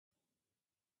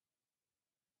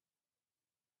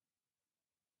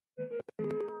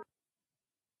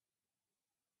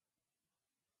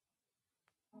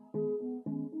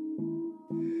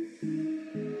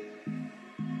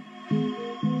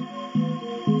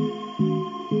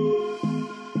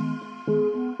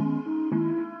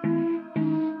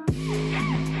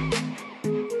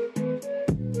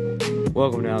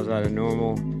Welcome to Outside of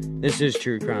Normal. This is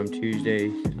True Crime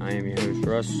Tuesday. I am your host,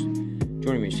 Russ.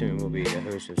 Joining me soon will be the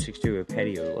host of 6'2" of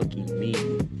Patio, Lucky Me.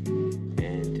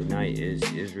 And tonight is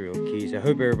Israel Keys. I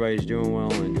hope everybody's doing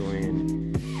well,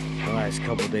 enjoying the last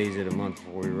couple days of the month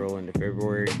before we roll into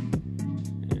February.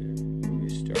 And we'll get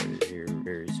started here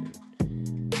very soon.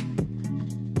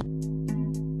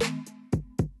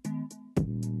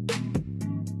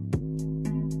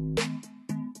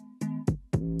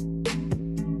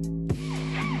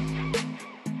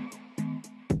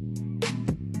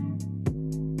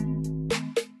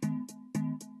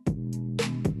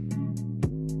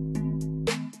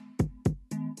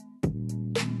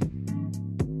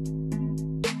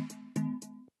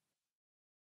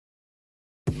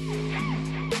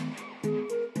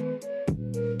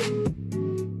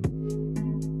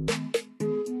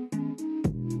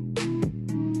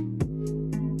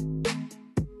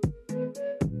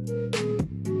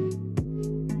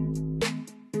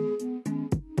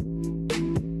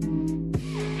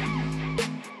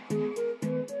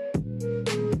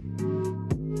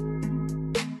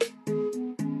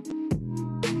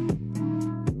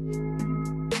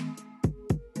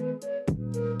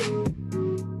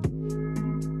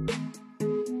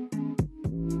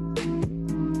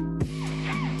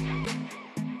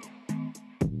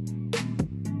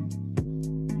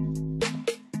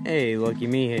 Hey, Lucky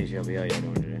Me. Hey, Shelby. How y'all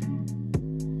doing today?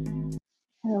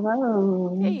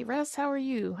 Hello. Hey, Russ, how are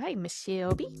you? Hey, Miss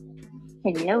Shelby.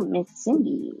 Hello, Miss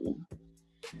Cindy.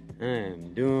 I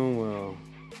am doing well.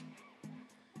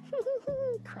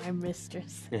 Crime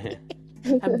Mistress.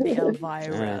 I'm the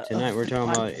Elvira. Tonight we're talking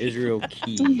about Israel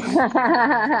Keys.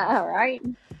 Right?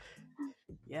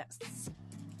 Yes.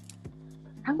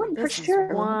 I went for This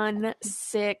sure. is one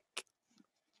sick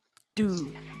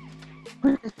dude.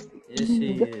 Yes,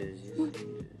 he is.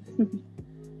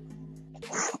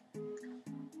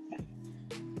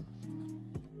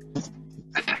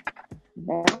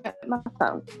 My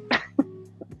phone.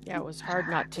 Yeah, it was hard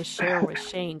not to share with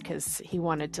Shane because he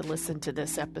wanted to listen to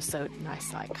this episode. And I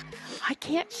was like, I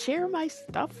can't share my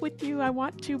stuff with you. I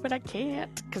want to, but I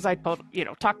can't. Because I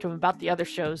talked to him about the other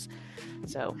shows.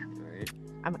 So Right.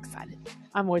 I'm excited.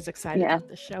 I'm always excited about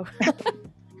this show.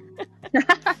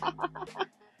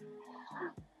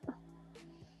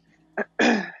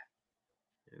 All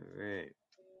right.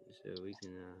 So we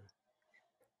can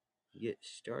get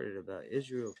started about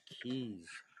Israel Keys.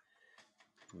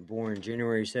 Born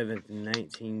January 7th,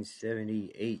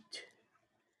 1978.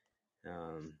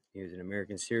 He was an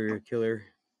American serial killer,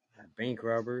 bank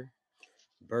robber,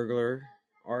 burglar,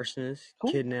 arsonist,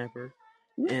 kidnapper,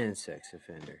 and sex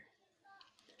offender.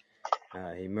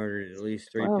 He murdered at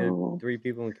least three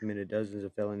people and committed dozens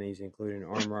of felonies, including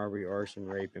armed robbery, arson,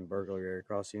 rape, and burglary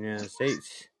across the United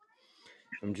States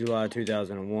from July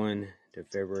 2001 to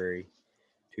February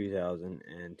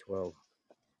 2012.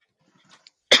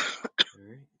 All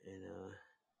right, and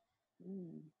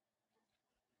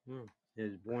he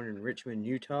was born in Richmond,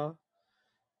 Utah,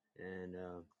 and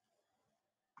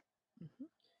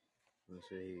let's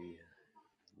see,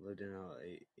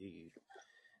 he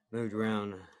moved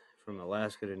around from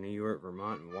Alaska to New York,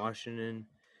 Vermont, and Washington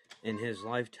in his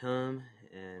lifetime,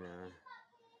 and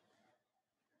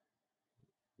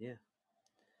yeah.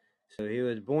 So he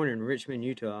was born in Richmond,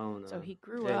 Utah. So he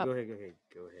grew up. Go ahead.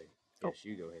 Yes,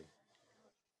 you go ahead.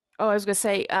 Oh, I was going to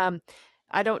say,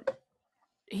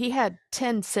 he had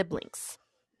 10 siblings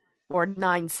or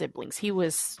 9 siblings. He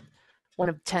was one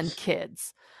of 10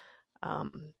 kids.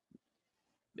 And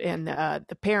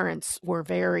the parents were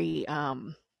very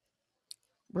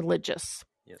religious.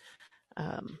 Yep.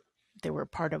 They were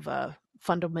part of a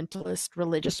fundamentalist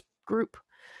religious group.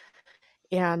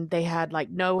 And they had like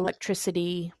no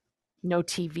electricity, no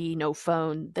TV, no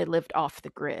phone. They lived off the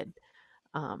grid.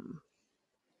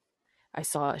 I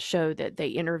saw a show that they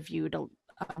interviewed a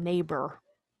neighbor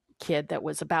kid that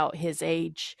was about his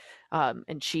age,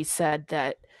 and she said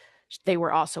that they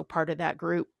were also part of that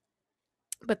group,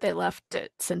 but they left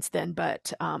it since then.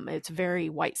 But it's very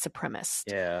white supremacist.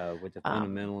 Yeah, with the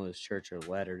Fundamentalist Church of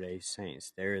Latter-day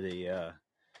Saints. They're the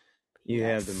you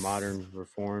have the modern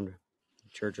Reformed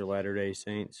Church of Latter-day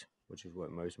Saints, which is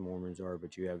what most Mormons are,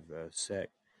 but you have a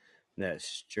sect that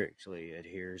strictly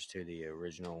adheres to the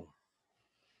original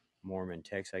Mormon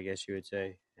text, I guess you would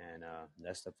say, and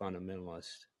that's the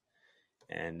fundamentalist.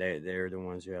 And they're the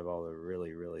ones who have all the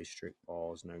really, really strict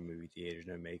laws, no movie theaters,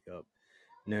 no makeup,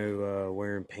 no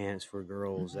wearing pants for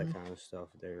girls, that kind of stuff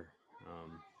there.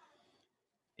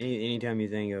 Anytime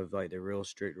you think of like the real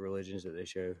strict religions that they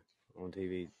show on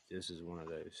TV, this is one of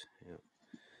those. Yeah.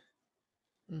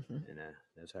 And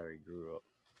that's how he grew up.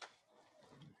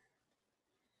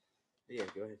 Yeah,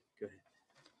 go ahead.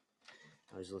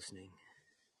 I was listening.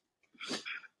 Let's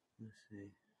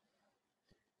see.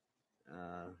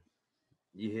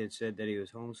 You had said that he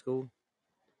was homeschooled?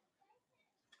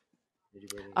 Did you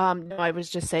go to No, I was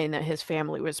just saying that his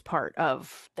family was part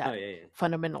of that yeah.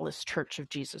 Fundamentalist Church of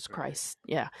Jesus Right. Christ.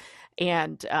 Yeah.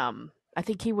 And I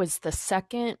think he was the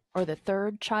second or the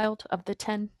third child of the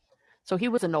 10. So he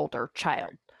was an older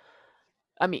child.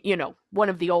 I mean, one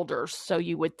of the older. So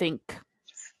you would think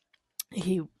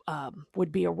he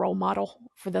would be a role model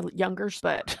for the youngers,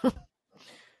 but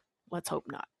let's hope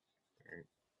not.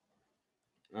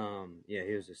 Right. Yeah,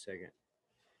 he was the second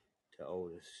to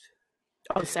oldest.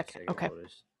 Oh, second. Okay.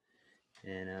 Oldest.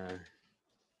 And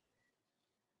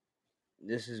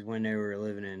this is when they were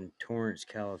living in Torrance,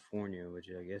 California, which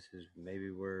I guess is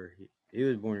maybe where he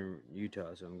was born in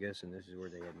Utah, so I'm guessing this is where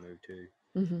they had moved to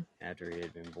after he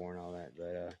had been born, all that.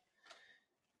 But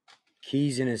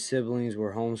Keyes and his siblings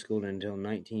were homeschooled until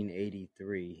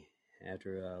 1983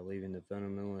 after leaving the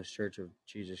Fundamentalist Church of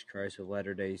Jesus Christ of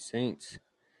Latter-day Saints.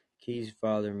 Keyes'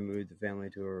 father moved the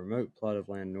family to a remote plot of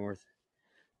land north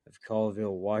of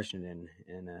Colville, Washington,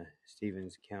 in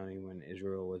Stevens County when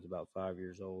Israel was about 5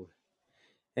 years old.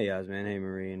 Hey, Osman. Hey,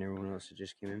 Marie, and everyone else that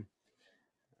just came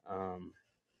in.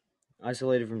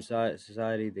 Isolated from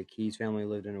society, the Keyes family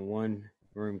lived in a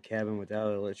one-room cabin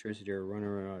without electricity or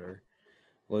running water,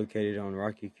 located on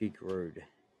Rocky Creek Road.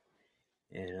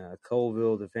 In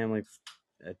Colville, the family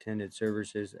attended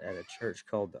services at a church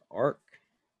called the Ark,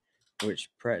 which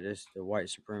practiced the white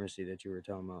supremacy that you were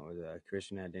talking about with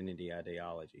Christian identity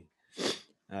ideology.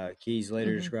 Keyes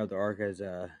later described the Ark as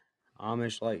a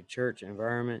Amish-like church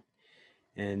environment,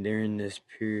 and during this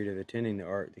period of attending the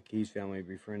Ark, the Keyes family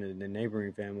befriended the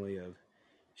neighboring family of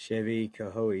Chevy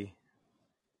Cahoe,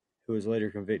 who was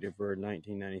later convicted for a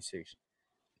 1996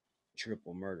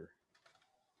 triple murder.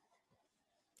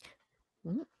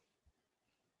 Sorry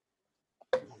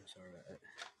about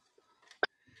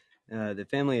that. The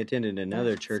family attended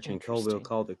another church in Colville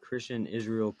called the Christian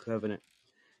Israel Covenant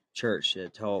Church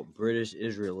that taught British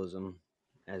Israelism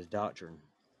as doctrine.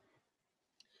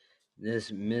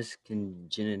 This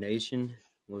miscegenation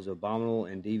was abominable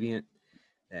and deviant,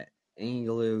 that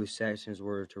Anglo-Saxons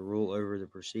were to rule over the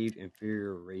perceived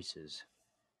inferior races,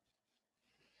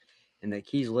 and that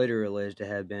Keyes later alleged to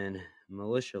have been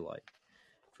militia-like.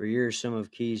 For years, some of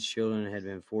Keyes' children had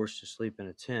been forced to sleep in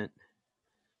a tent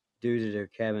due to their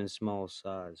cabin's small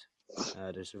size.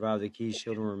 To survive, the Keyes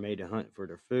children were made to hunt for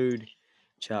their food,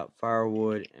 chop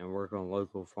firewood, and work on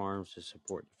local farms to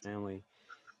support the family.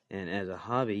 And as a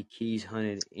hobby, Keyes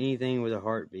hunted anything with a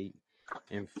heartbeat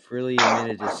and freely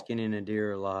admitted to skinning a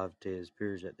deer alive to his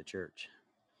peers at the church.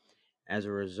 As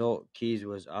a result, Keyes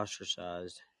was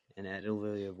ostracized and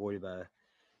actively avoided by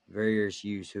various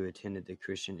youths who attended the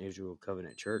Christian Israel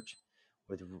Covenant Church,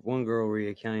 with one girl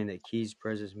recounting that Keyes'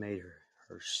 presence made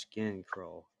her skin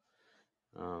crawl.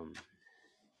 One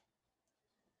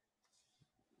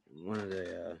of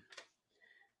the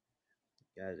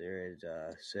guys there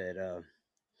had said,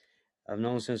 I've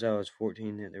known since I was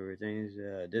 14 that there were things,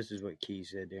 this is what Keyes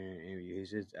said during an interview. He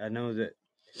says, I know that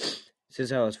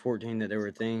since I was 14 that there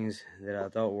were things that I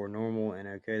thought were normal and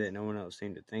okay that no one else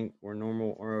seemed to think were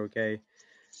normal or okay.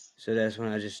 So that's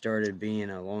when I just started being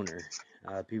a loner.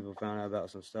 People found out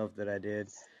about some stuff that I did,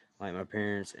 like my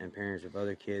parents and parents of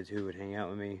other kids who would hang out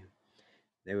with me.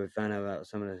 They would find out about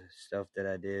some of the stuff that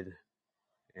I did,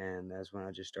 and that's when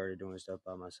I just started doing stuff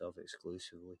by myself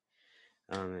exclusively.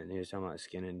 And he was talking about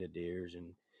skinning the deers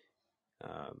and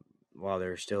while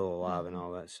they're still alive and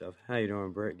all that stuff. How you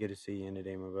doing, Brett? Good to see you in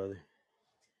today, my brother.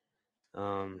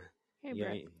 Hey, yeah,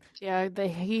 Brett. Yeah,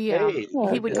 he Hey,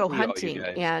 would good to go see all you hunting,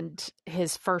 guys. and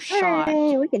his first Hey, shot,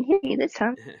 we can hear you this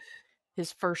time.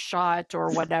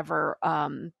 or whatever,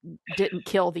 didn't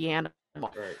kill the animal.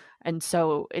 right. And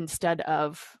so instead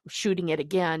of shooting it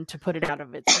again to put it out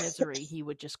of its misery, he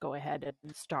would just go ahead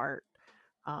and start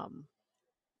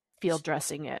field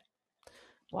dressing it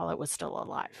while it was still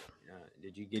alive.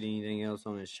 Did you get anything else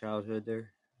on his childhood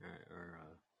there? Or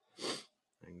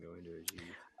I can go into his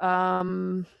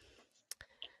youth.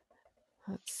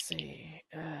 Let's see.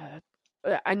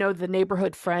 I know the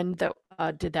neighborhood friend that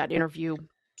did that interview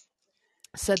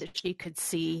said that she could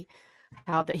see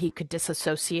how that he could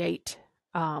disassociate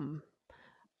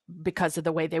because of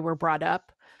the way they were brought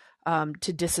up,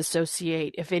 to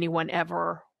disassociate if anyone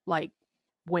ever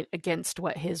went against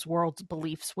what his world's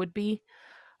beliefs would be.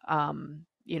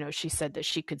 She said that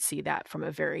she could see that from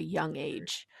a very young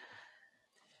age.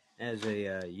 As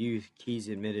a youth, Keyes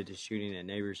admitted to shooting at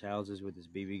neighbors' houses with his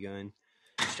BB gun,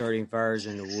 starting fires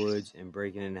in the woods, and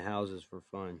breaking into houses for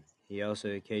fun. He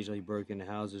also occasionally broke into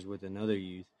houses with another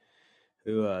youth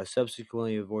who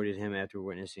subsequently avoided him after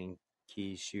witnessing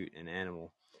Keyes shoot an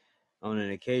animal. On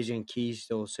an occasion, Keyes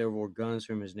stole several guns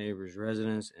from his neighbor's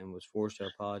residence and was forced to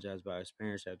apologize by his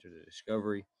parents after the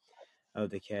discovery of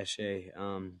the cache.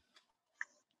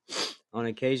 On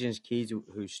occasions, Keyes,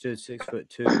 who stood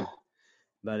 6'2",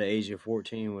 by the age of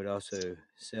 14, would also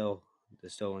sell the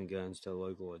stolen guns to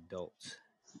local adults.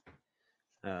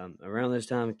 Around this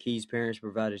time, Keyes' parents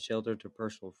provided shelter to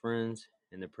personal friends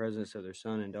in the presence of their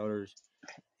son and daughters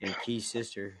and Keyes'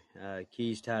 sister.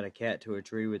 Keyes tied a cat to a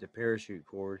tree with a parachute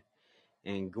cord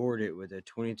and gored it with a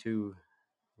 .22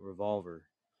 revolver.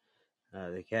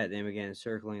 The cat then began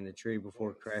circling the tree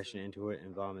before crashing into it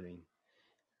and vomiting.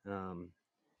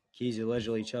 Keyes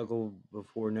allegedly chuckled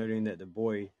before noting that the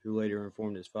boy, who later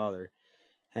informed his father,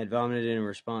 had vomited in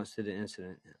response to the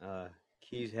incident.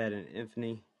 Keyes had an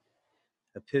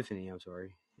epiphany,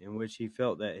 in which he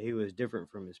felt that he was different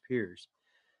from his peers,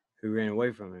 who ran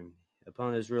away from him.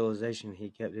 Upon this realization, he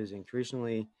kept his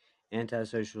increasingly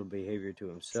antisocial behavior to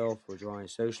himself, withdrawing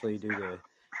socially due to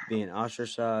being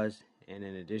ostracized, and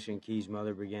in addition, Keyes'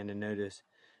 mother began to notice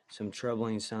some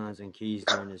troubling signs in Keyes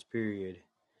during this period,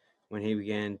 when he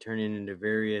began turning into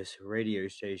various radio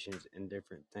stations and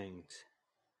different things.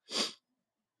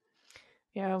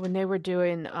 Yeah, when they were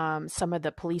doing some of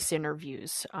the police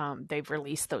interviews, they've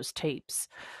released those tapes,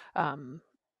 and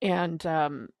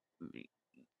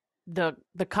the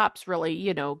cops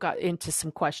really, got into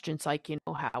some questions like,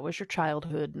 how was your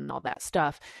childhood and all that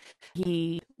stuff.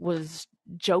 He was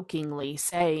jokingly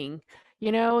saying,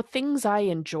 things I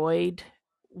enjoyed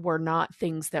were not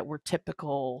things that were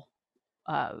typical,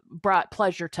 brought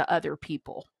pleasure to other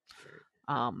people.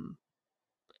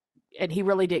 And he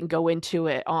really didn't go into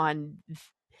it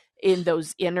in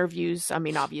those interviews. I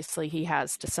mean, obviously he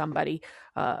has to somebody,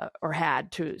 or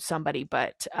had to somebody,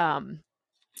 but,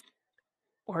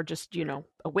 or just, a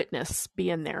witness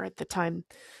being there at the time.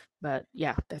 But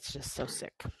yeah, that's just so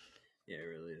sick. Yeah, it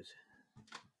really is.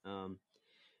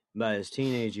 By his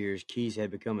teenage years, Keyes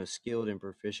had become a skilled and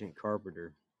proficient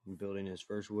carpenter, building his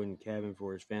first wooden cabin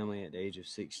for his family at the age of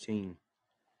 16.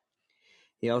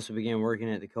 He also began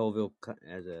working at the Colville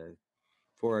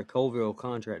for a Colville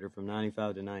contractor from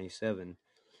 95 to 97.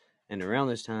 And around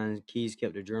this time, Keyes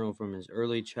kept a journal from his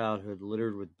early childhood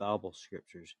littered with Bible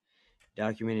scriptures,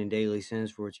 documenting daily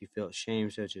sins for which he felt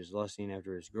shame, such as lusting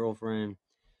after his girlfriend.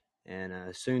 And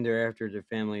soon thereafter, the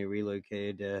family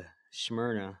relocated to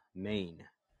Smyrna, Maine.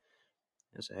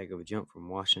 That's a heck of a jump from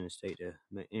Washington State to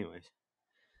Maine. Anyways.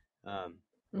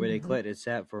 Where they collected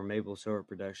sap for maple syrup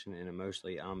production in a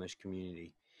mostly Amish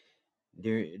community.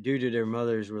 Due to their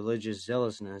mother's religious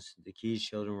zealousness, the Keyes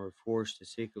children were forced to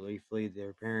secretly flee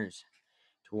their parents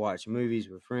to watch movies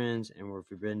with friends and were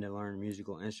forbidden to learn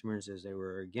musical instruments as they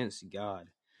were against God.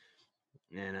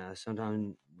 And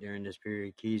sometime during this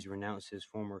period, Keyes renounced his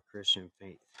former Christian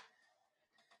faith.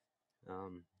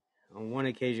 On one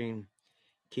occasion,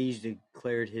 Keyes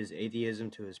declared his atheism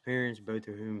to his parents, both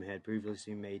of whom had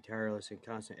previously made tireless and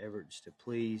constant efforts to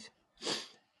please.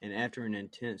 And after an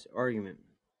intense argument,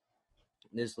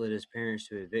 this led his parents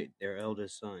to evict their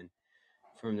eldest son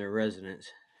from their residence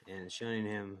and shunning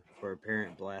him for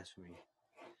apparent blasphemy.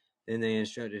 Then they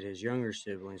instructed his younger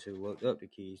siblings, who looked up to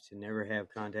Keyes, to never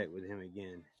have contact with him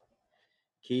again.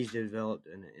 Keyes developed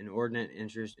an inordinate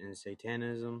interest in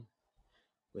Satanism,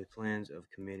 with plans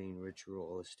of committing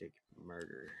ritualistic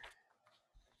murder.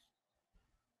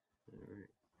 All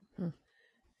right.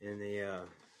 In the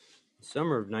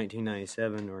summer of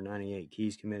 1997 or 98,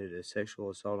 Keyes committed a sexual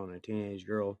assault on a teenage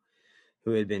girl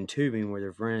who had been tubing with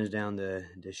her friends down the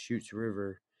Deschutes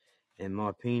River in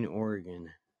Maupin, Oregon.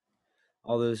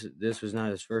 Although this was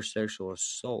not his first sexual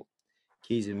assault,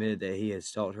 Keyes admitted that he had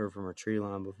stalked her from a tree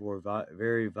line before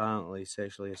very violently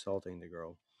sexually assaulting the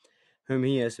girl, whom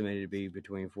he estimated to be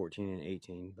between 14 and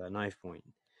 18, by knife point.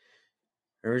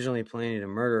 Originally planning to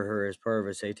murder her as part of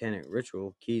a satanic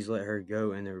ritual, Keyes let her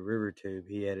go in the river tube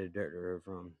he had abducted her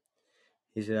from.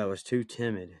 He said, "I was too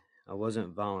timid. I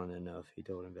wasn't violent enough," he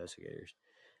told investigators.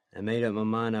 "I made up my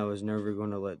mind I was never going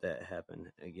to let that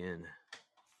happen again."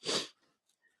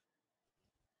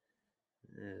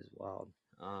 That is wild.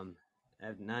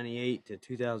 At 98 to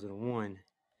 2001,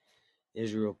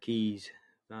 Israel Keyes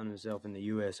found himself in the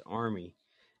U.S. Army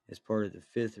as part of the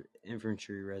 5th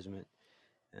Infantry Regiment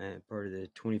and part of the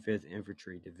 25th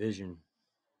Infantry Division.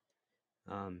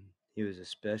 He was a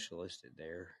specialist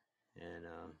there, and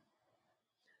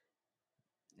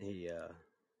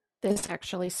This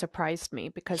actually surprised me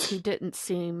because he didn't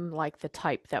seem like the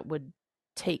type that would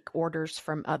take orders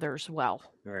from others well.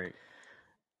 Right.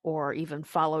 Or even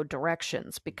follow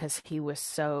directions, because he was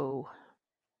so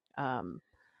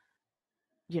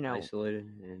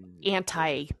isolated and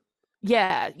anti.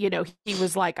 Yeah, he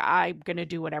was like, I'm going to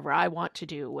do whatever I want to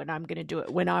do, and I'm going to do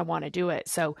it when I want to do it.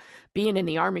 So being in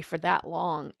the Army for that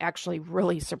long actually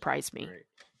really surprised me. Right.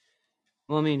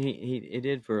 Well, I mean, he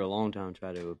did for a long time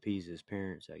try to appease his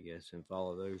parents, I guess, and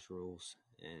follow those rules,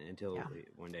 and until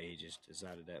one day he just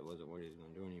decided that wasn't what he was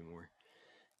going to do anymore.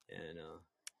 And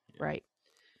right.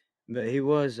 But he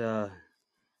was, like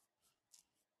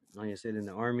I said, in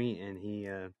the Army, and he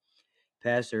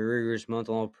passed a rigorous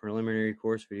month-long preliminary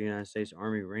course for the United States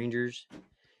Army Rangers.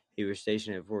 He was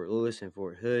stationed at Fort Lewis and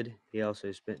Fort Hood. He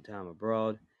also spent time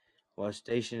abroad. While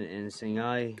stationed in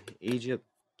Sinai, Egypt,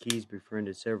 Keyes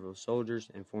befriended several soldiers,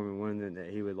 informing one of them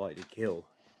that he would like to kill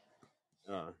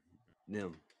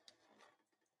them.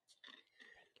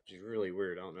 Which is really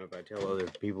weird. I don't know if I tell other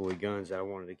people with guns that I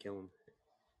wanted to kill them.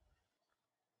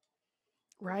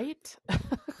 Right?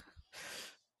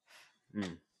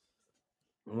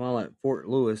 While at Fort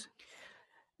Lewis.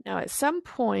 Now, at some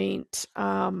point,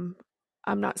 I'm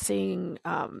not seeing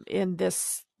in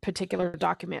this particular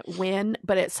document when,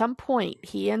 but at some point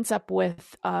he ends up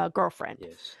with a girlfriend.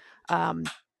 Yes.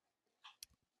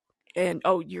 And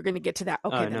you're going to get to that.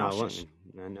 Okay, then no, I'll shush.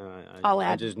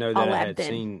 I just know that I had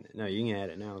seen. No, you can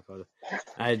add it now because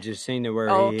I had just seen it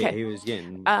where he was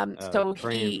getting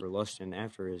praying for lusting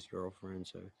after his girlfriend.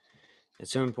 So at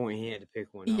some point he had to pick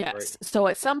one. Yes. Up, right? So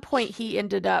at some point he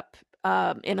ended up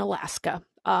in Alaska.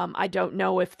 I don't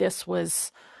know if this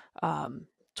was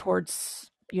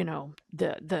towards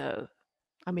the.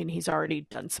 I mean, he's already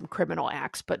done some criminal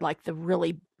acts, but like the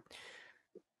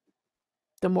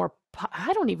more,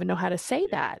 I don't even know how to say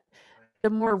that. The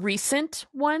more recent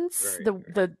ones,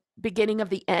 the beginning of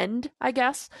the end, I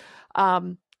guess.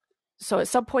 So at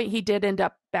some point he did end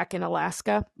up back in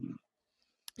Alaska,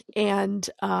 and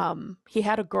he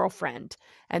had a girlfriend,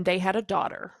 and they had a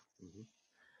daughter.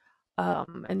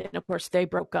 And then of course they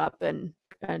broke up, and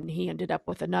he ended up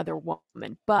with another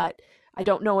woman. But I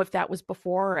don't know if that was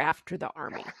before or after the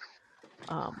Army,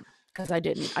 because I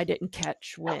didn't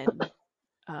catch when.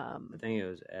 I think it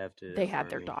was after they had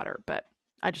their daughter, but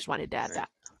I just wanted to add that.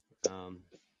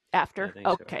 After?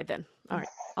 Okay, so. Then. All right.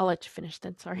 I'll let you finish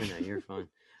then. Sorry. No, you're fine.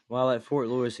 While at Fort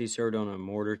Lewis, he served on a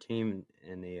mortar team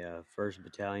in the 1st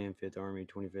Battalion, 5th Army,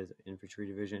 25th Infantry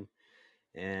Division.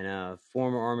 And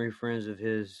former Army friends of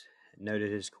his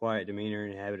noted his quiet demeanor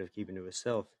and habit of keeping to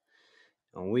himself.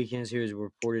 On weekends, he was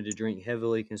reported to drink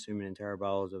heavily, consuming entire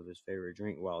bottles of his favorite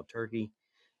drink, Wild Turkey.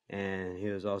 And he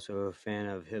was also a fan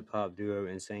of hip-hop duo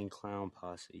Insane Clown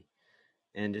Posse,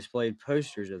 and displayed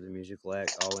posters of the musical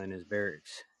act all in his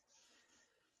barracks.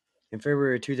 In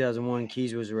February of 2001,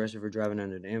 Keyes was arrested for driving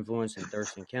under the influence in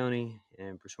Thurston County,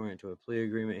 and pursuant to a plea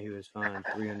agreement, he was fined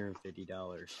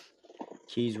 $350.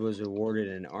 Keyes was awarded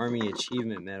an Army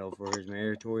Achievement Medal for his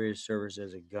meritorious service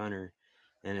as a gunner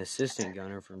and assistant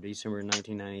gunner from December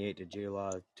 1998 to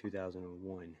July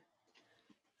 2001.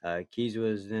 Keyes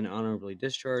was then honorably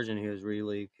discharged, and he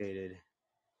relocated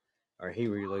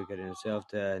himself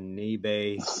to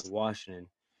Nebe, Washington,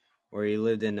 where he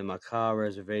lived in the Makah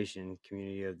Reservation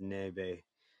community of Nebe.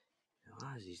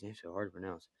 Why is these names so hard to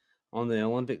pronounce? On the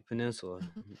Olympic Peninsula.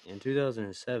 In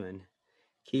 2007,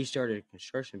 Keyes started a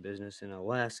construction business in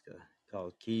Alaska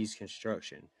called Keyes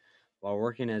Construction, while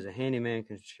working as a handyman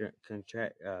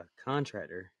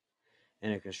contractor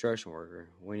and a construction worker.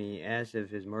 When he asked if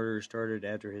his murder started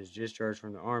after his discharge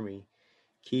from the Army,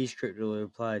 Keyes cryptically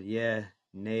replied, "Yeah,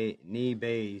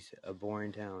 Nebe's a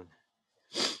boring town."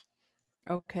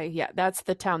 Okay, yeah, that's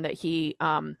the town that he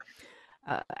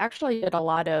actually did a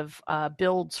lot of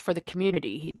builds for the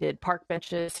community. He did park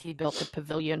benches. He built a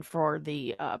pavilion for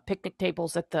the picnic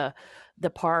tables at the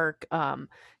park.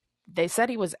 They said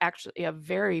he was actually a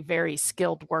very, very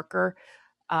skilled worker.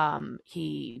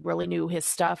 He really knew his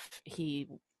stuff. He,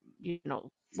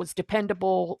 was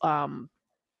dependable.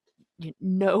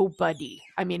 Nobody,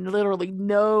 literally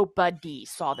nobody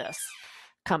saw this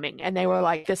coming. And they were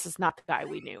like, this is not the guy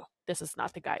we knew. This is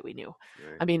not the guy we knew.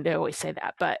 Right. They always say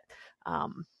that, but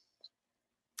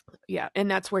yeah.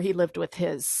 And that's where he lived with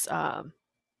his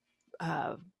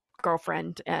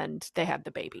girlfriend, and they had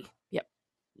the baby. Yep.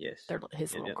 Yes.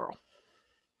 His little girl.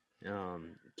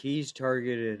 Keyes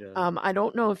targeted. I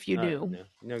don't know if you knew.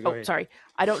 No, go ahead. Sorry.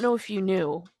 I don't know if you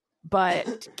knew,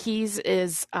 but Keyes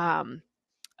is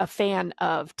a fan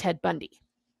of Ted Bundy.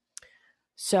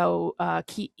 So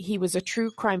he was a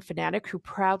true crime fanatic who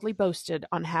proudly boasted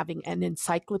on having an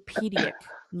encyclopedic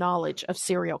knowledge of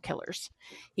serial killers.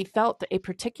 He felt a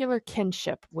particular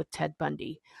kinship with Ted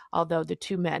Bundy, although the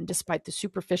two men, despite the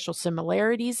superficial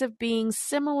similarities of being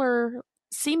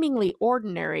seemingly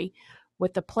ordinary,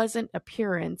 with a pleasant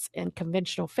appearance and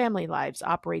conventional family lives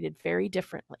operated very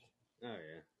differently. Oh yeah.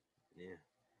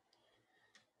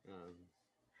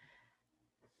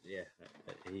 Yeah,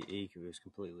 he was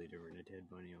completely different than Ted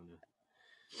Bundy on the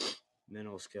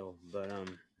mental scale, but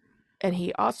And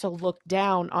he also looked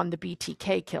down on the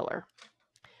BTK killer.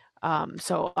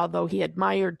 So although he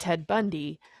admired Ted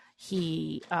Bundy,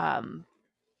 he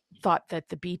thought that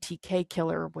the BTK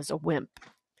killer was a wimp,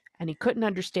 and he couldn't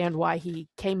understand why he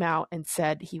came out and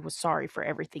said he was sorry for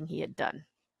everything he had done.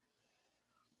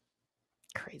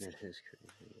 Crazy. That is crazy.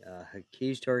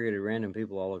 Keyes targeted random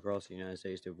people all across the United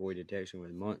States to avoid detection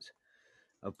with months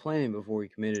of planning before he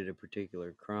committed a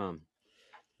particular crime.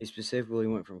 He specifically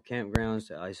went from campgrounds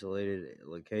to isolated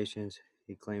locations.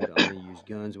 He claimed to only use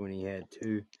guns when he had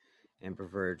to and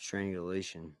preferred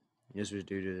strangulation. This was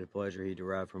due to the pleasure he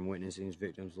derived from witnessing his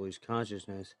victims lose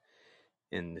consciousness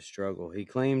in the struggle. He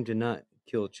claimed to not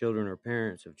kill children or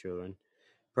parents of children,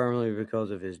 primarily because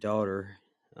of his daughter,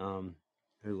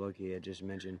 who Loki had just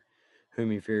mentioned,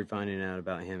 whom he feared finding out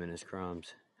about him and his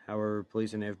crimes. However,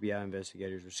 police and FBI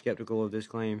investigators were skeptical of this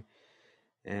claim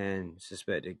and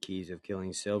suspected Keyes of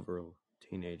killing several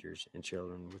teenagers and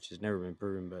children, which has never been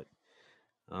proven, but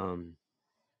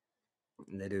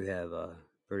they do have a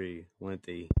pretty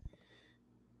lengthy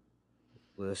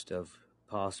list of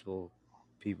possible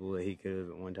people that he could have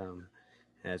at one time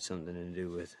had something to do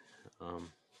with.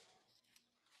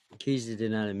 Keyes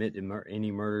did not admit to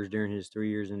any murders during his 3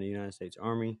 years in the United States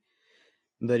Army,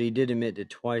 but he did admit to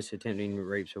twice attempting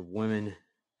rapes of women,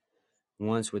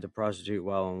 once with a prostitute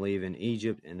while on leave in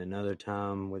Egypt, and another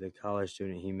time with a college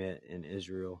student he met in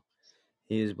Israel.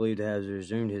 He is believed to have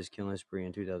resumed his killing spree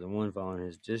in 2001 following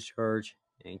his discharge,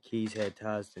 and Keyes had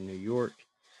ties to New York,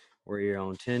 where he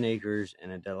owned 10 acres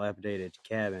and a dilapidated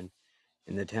cabin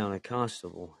in the town of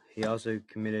Constable. He also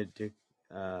committed to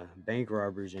bank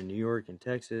robberies in New York and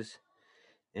Texas,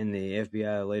 and the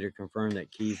FBI later confirmed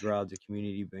that Keyes robbed the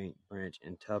community bank branch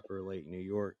in Tupper Lake, New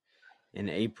York, in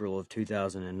April of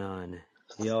 2009.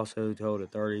 He also told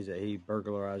authorities that he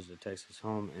burglarized the Texas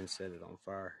home and set it on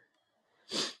fire.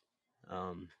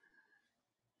 An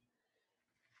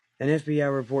FBI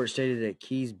report stated that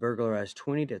Keyes burglarized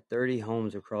 20 to 30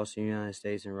 homes across the United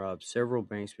States and robbed several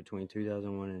banks between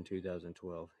 2001 and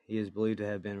 2012. He is believed to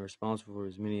have been responsible for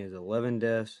as many as 11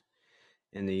 deaths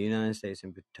in the United States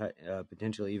and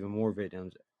potentially even more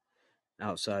victims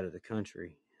outside of the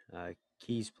country.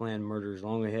 Keyes planned murders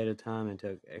long ahead of time and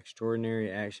took extraordinary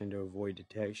action to avoid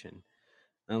detection.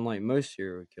 Unlike most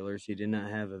serial killers, he did not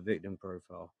have a victim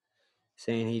profile,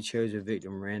 saying he chose a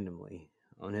victim randomly.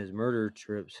 On his murder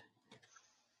trips,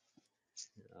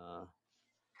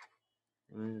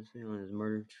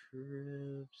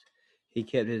 he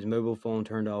kept his mobile phone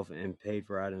turned off and paid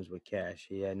for items with cash.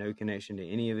 He had no connection to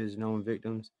any of his known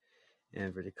victims,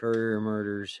 and for the Courier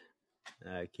murders,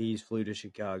 Keyes flew to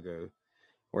Chicago,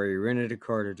 where he rented a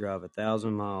car to drive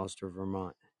 1,000 miles to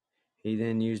Vermont. He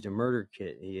then used a murder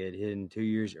kit he had hidden 2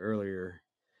 years earlier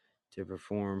to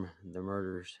perform the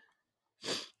murders.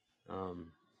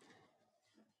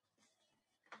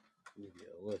 Give you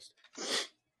a list.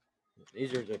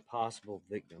 These are the possible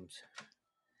victims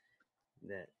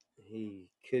that he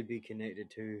could be connected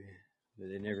to, but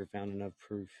they never found enough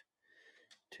proof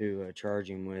to charge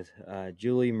him with.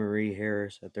 Julie Marie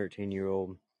Harris, a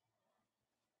 13-year-old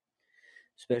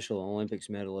Special Olympics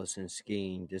medalist in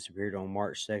skiing, disappeared on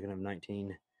March 2nd of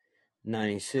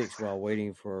 1996 while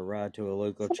waiting for a ride to a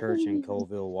local church in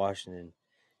Colville, Washington.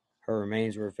 Her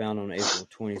remains were found on April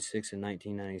 26 in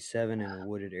 1997 in a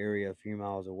wooded area a few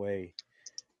miles away.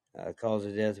 Cause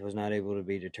of death was not able to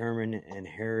be determined, and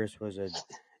Harris was a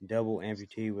double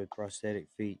amputee with prosthetic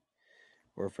feet.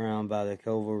 Were found by the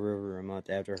Colville River a month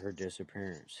after her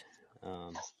disappearance.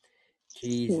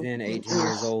 Keyes, then 18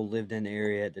 years old, lived in the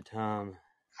area at the time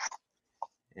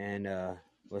and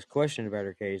was questioned about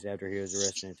her case after he was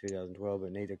arrested in 2012,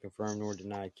 but neither confirmed nor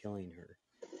denied killing her.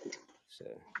 So,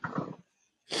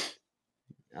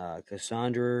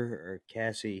 Cassandra or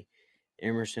Cassie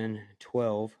Emerson,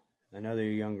 12, another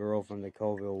young girl from the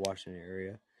Colville, Washington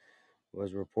area,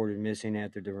 was reported missing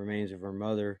after the remains of her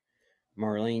mother,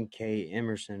 Marlene K.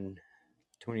 Emerson,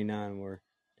 29, were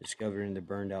discovered in the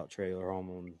burned-out trailer home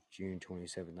on June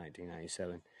 27,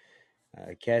 1997.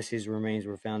 Cassie's remains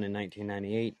were found in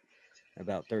 1998,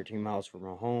 about 13 miles from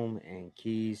her home, and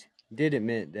Keyes did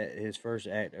admit that his first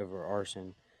act of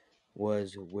arson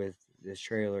was with this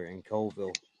trailer in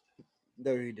Colville,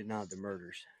 though he denied the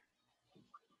murders.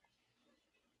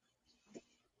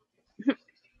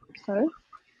 Okay.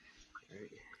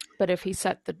 But if he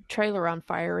set the trailer on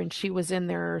fire and she was in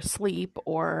there asleep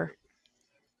or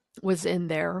was in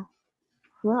there,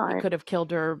 He Right. could have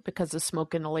killed her because of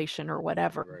smoke inhalation or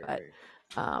whatever. Right,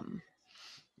 But right.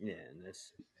 Yeah, and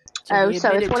that's so Oh, he so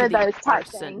it's admitted one to of the those type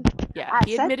arson. things. Yeah, I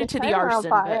he set the admitted to the trailer on arson,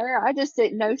 but fire. I just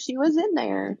didn't know she was in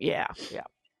there. yeah.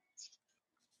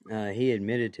 he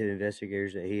admitted to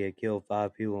investigators that he had killed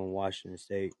 5 people in Washington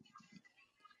State,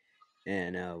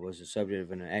 and was the subject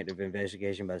of an active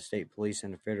investigation by the state police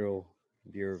and the Federal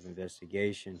Bureau of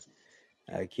Investigation.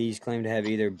 Keyes claimed to have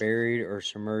either buried or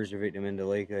submerged the victim in the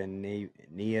lake in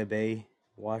Nia Bay,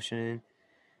 Washington,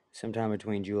 sometime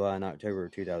between July and October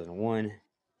of 2001.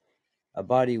 A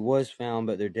body was found,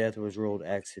 but their death was ruled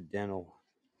accidental.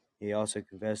 He also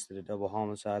confessed to the double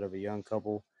homicide of a young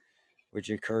couple, which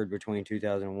occurred between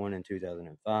 2001 and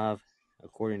 2005.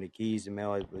 According to Keyes, the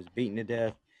male was beaten to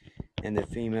death and the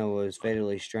female was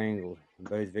fatally strangled.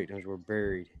 Both victims were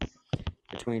buried.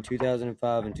 Between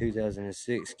 2005 and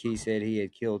 2006, Keyes said he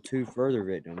had killed 2 further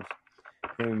victims,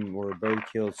 whom were both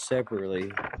killed separately.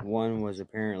 One was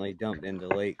apparently dumped into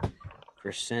Lake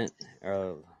Crescent.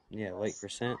 Lake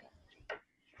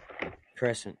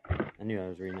Crescent. I knew I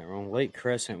was reading that wrong. Lake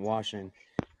Crescent, Washington.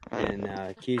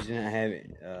 And Keyes did not have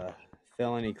a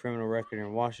felony criminal record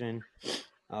in Washington,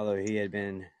 although he had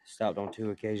been stopped on 2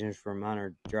 occasions for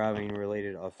minor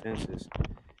driving-related offenses.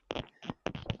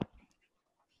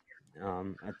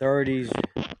 Authorities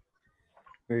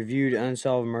reviewed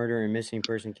unsolved murder and missing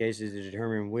person cases to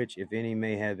determine which, if any,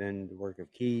 may have been the work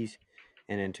of Keyes.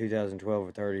 And in 2012,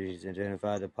 authorities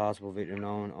identified the possible victim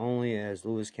known only as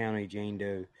Lewis County Jane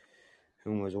Doe,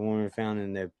 whom was a woman found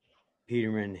in the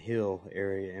Peterman Hill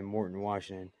area in Morton,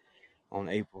 Washington, on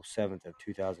April 7th of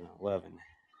 2011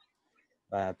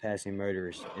 by a passing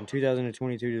motorist. In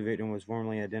 2022, the victim was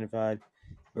formally identified,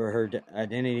 but her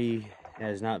identity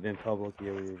has not been publicly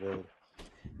revealed.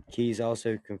 Keyes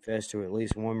also confessed to at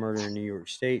least 1 murder in New York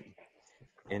State,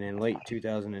 and in late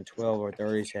 2012,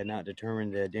 authorities had not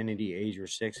determined the identity, age, or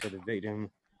sex of the victim,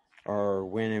 or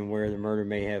when and where the murder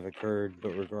may have occurred,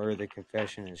 but regarded the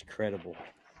confession as credible.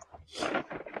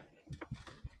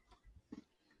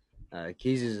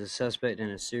 Keyes is a suspect in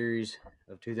a series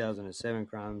of 2007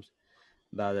 crimes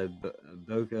by the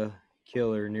Boca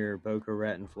Killer near Boca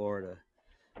Raton, Florida.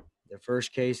 The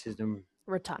first case is the...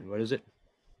 Raton. What is it?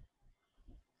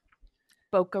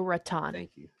 Boca Raton.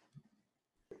 Thank you.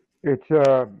 It's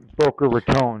Boca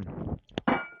Raton.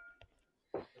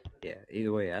 Yeah,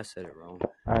 either way, I said it wrong.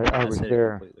 I was said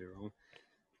there. it completely wrong.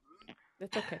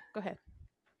 It's okay. Go ahead.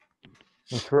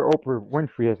 That's where Oprah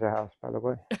Winfrey has a house, by the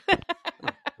way.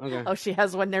 Okay. Oh, she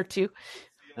has one there too.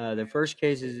 The first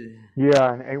case is...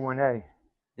 Yeah, an A1A.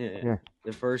 Yeah.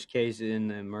 The first case in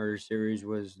the murder series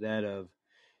was that of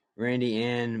Randy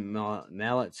Ann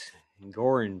Mallitz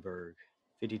Gorenberg,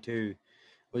 52,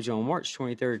 which on March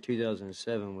 23rd,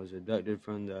 2007 was abducted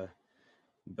from the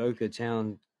Boca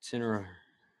Town Center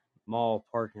Mall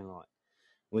parking lot.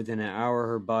 Within an hour,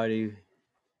 her body,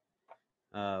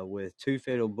 with 2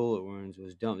 fatal bullet wounds,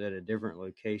 was dumped at a different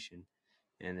location.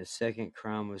 And the second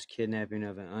crime was kidnapping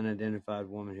of an unidentified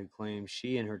woman who claimed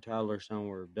she and her toddler son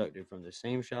were abducted from the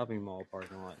same shopping mall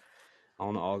parking lot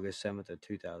on August 7th of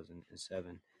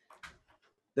 2007.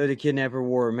 Though the kidnapper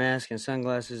wore a mask and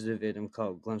sunglasses, the victim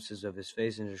caught glimpses of his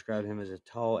face and described him as a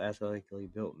tall, athletically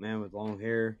built man with long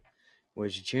hair,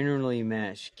 which generally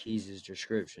matched Keyes'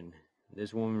 description.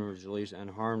 This woman was released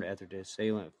unharmed after the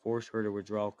assailant forced her to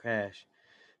withdraw cash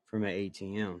from an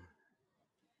ATM.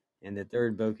 And the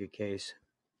third Boca case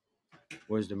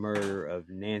was the murder of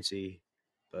Nancy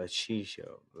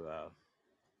Bacchino,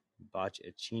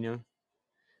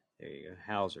 there you go,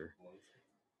 Hauser,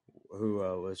 who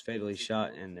was fatally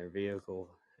shot in their vehicle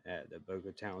at the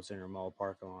Boca Town Center Mall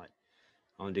parking lot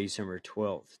on December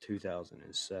 12th,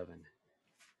 2007.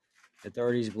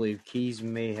 Authorities believe Keyes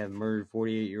may have murdered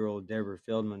 48-year-old Deborah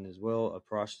Feldman as well, a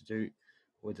prostitute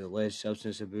with alleged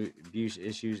substance abuse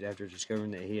issues, after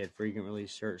discovering that he had frequently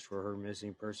searched for her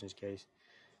missing persons case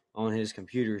on his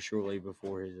computer shortly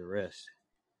before his arrest.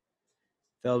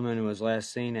 Feldman was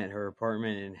last seen at her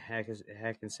apartment in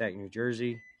Hackensack, New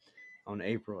Jersey on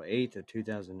April 8th of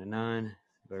 2009,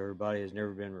 but her body has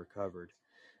never been recovered.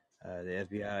 The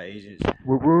FBI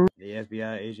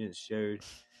agents showed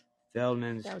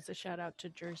Feldman's... That was a shout out to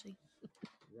Jersey.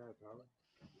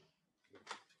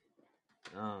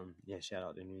 Shout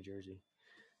out to New Jersey.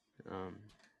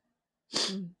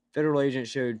 Federal agents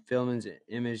showed Feldman's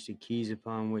image to Keyes,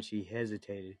 upon which he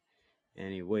hesitated,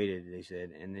 and he waited, they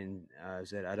said, and then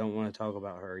said, "I don't want to talk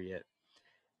about her yet."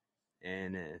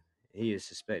 And he is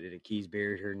suspected that Keyes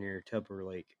buried her near Tupper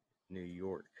Lake, New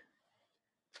York.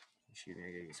 Excuse me,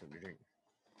 I gotta get something to drink.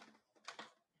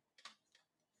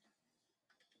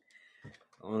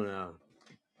 On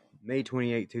May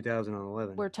 28,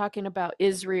 2011. We're talking about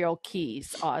Israel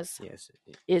Keys, Oz. Yes.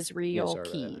 Israel sorry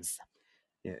about that one. Keys.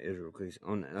 Yeah, Israel Keys.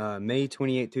 On May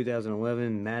 28,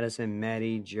 2011, Madison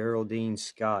Maddie Geraldine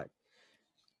Scott.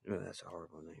 Oh, that's a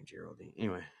horrible name, Geraldine.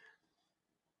 Anyway.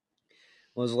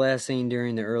 Was last seen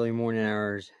during the early morning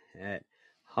hours at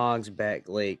Hogsback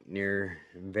Lake near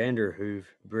Vanderhoof,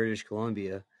 British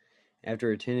Columbia,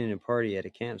 after attending a party at a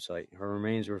campsite. Her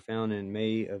remains were found in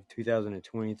May of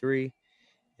 2023,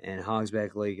 and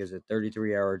Hogsback Lake is a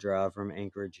 33-hour drive from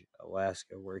Anchorage,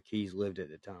 Alaska, where Keys lived at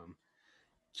the time.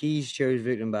 Keys chose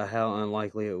victim by how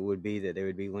unlikely it would be that they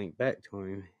would be linked back to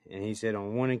him, and he said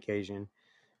on one occasion,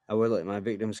 "I would let my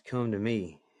victims come to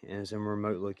me in some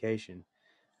remote location."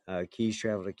 Keys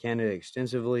traveled to Canada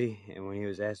extensively, and when he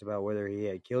was asked about whether he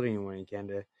had killed anyone in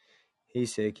Canada, he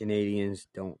said Canadians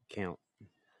don't count.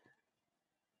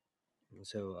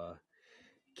 So,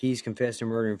 Keys confessed to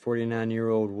murdering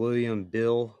 49-year-old William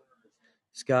Bill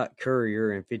Scott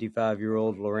Currier and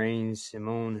 55-year-old Lorraine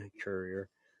Simone Currier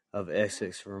of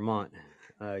Essex, Vermont.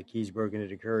 Keys broke into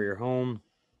the Currier home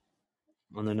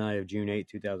on the night of June 8,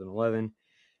 2011,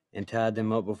 and tied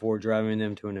them up before driving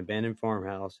them to an abandoned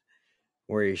farmhouse,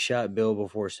 where he shot Bill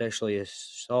before sexually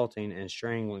assaulting and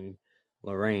strangling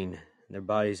Lorraine. Their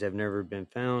bodies have never been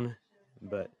found,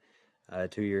 but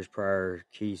 2 years prior,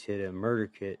 Keys hid a murder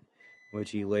kit,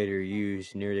 which he later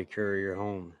used near the Currier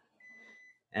home.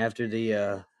 After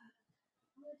the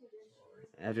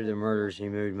murders, he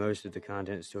moved most of the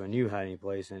contents to a new hiding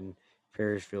place in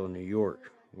Parisville, New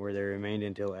York, where they remained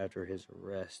until after his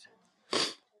arrest.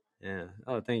 Yeah.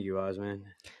 Oh, thank you, Osman.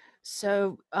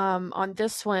 So on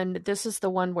this one, this is the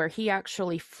one where he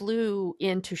actually flew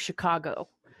into Chicago,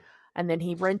 and then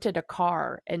he rented a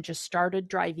car and just started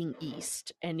driving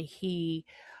east, and he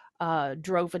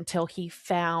drove until he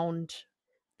found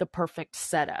the perfect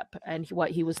setup. And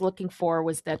what he was looking for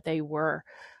was that they were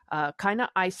kind of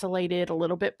isolated, a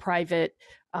little bit private,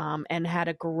 and had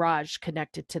a garage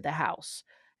connected to the house.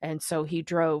 And so he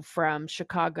drove from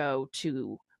Chicago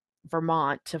to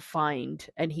Vermont to find,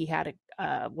 and he had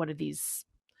one of these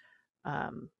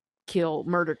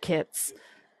murder kits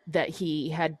that he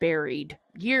had buried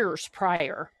years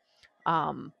prior.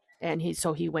 And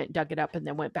he went, dug it up, and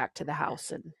then went back to the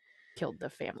house and killed the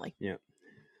family. Yeah.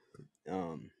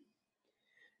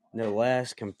 The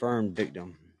last confirmed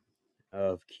victim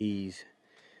of Keys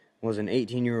was an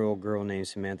 18-year-old girl named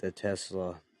Samantha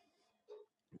Tesla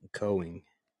Coing.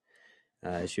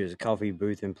 She was a coffee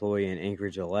booth employee in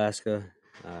Anchorage, Alaska.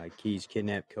 Keys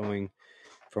kidnapped Coing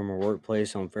from her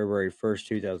workplace on February 1st,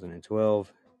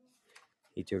 2012.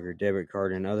 He took her debit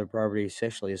card and other property,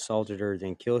 sexually assaulted her,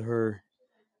 then killed her.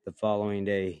 The following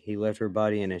day, he left her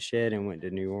body in a shed and went to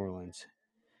New Orleans,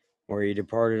 where he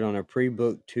departed on a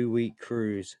pre-booked 2-week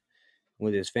cruise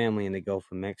with his family in the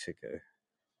Gulf of Mexico.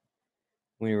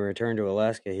 When he returned to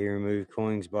Alaska, he removed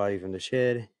Coing's body from the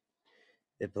shed,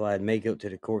 applied makeup to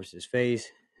the corpse's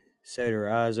face, sewed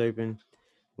her eyes open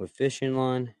with fishing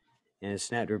line, and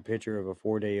snapped her picture of a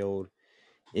 4-day-old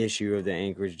issue of the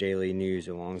Anchorage Daily News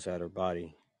alongside her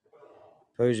body.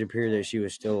 It appeared that she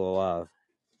was still alive.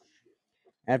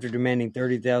 After demanding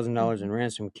 $30,000 in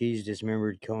ransom, Keys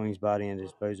dismembered Coing's body and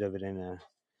disposed of it in a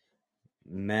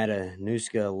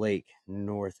Matanuska Lake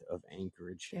north of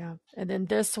Anchorage. Yeah. And then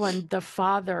this one, the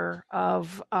father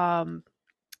of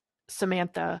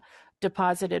Samantha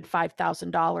deposited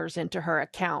 $5,000 into her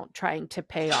account trying to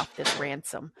pay off this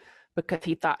ransom because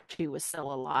he thought she was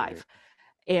still alive.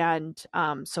 And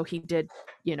so he did,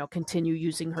 continue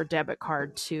using her debit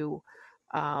card to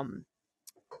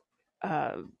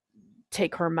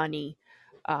take her money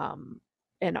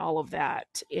and all of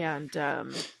that. And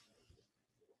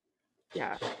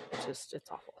it's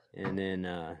awful. And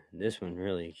then this one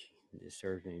really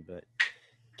disturbed me, but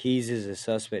Keys is a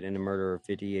suspect in the murder of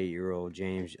 58-year-old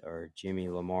Jimmy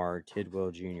Lamar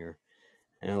Tidwell Jr.,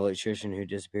 an electrician who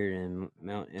disappeared in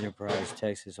Mount Enterprise,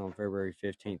 Texas on February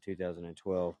 15,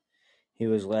 2012. He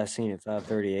was last seen at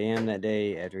 5:30 a.m. that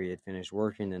day after he had finished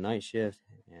working the night shift,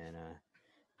 and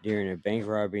during a bank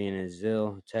robbery in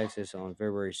Azle, Texas on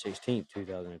February 16,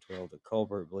 2012, the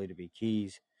culprit, believed to be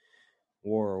Keys,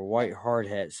 wore a white hard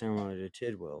hat similar to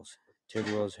Tidwell's.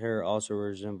 Tidwell's hair also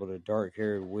resembled a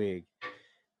dark-haired wig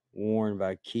worn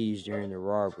by Keys during the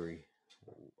robbery.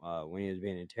 When he was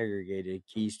being interrogated,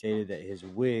 Keys stated that his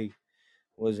wig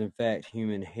was in fact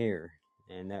human hair,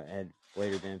 and that had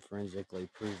later been forensically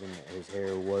proven that his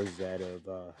hair was that of,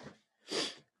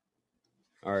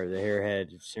 the hair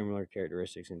had similar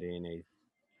characteristics and DNA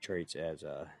traits as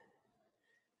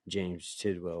James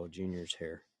Tidwell Jr.'s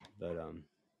hair. But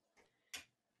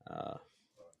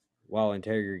while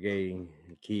interrogating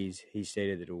Keyes. He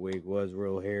stated that the wig was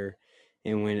real hair,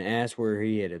 and when asked where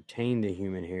he had obtained the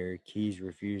human hair, Keyes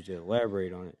refused to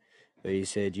elaborate on it, but he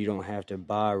said you don't have to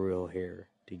buy real hair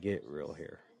to get real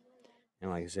hair. And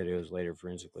like I said, it was later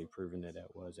forensically proven that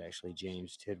that was actually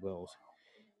James Tidwell's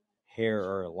hair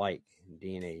are alike.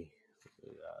 DNA,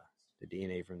 the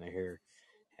DNA from the hair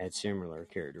had similar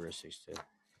characteristics to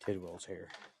Tidwell's hair.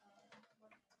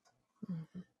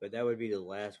 Mhm. But that would be the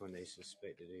last one they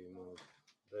suspected him of.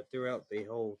 But throughout the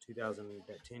whole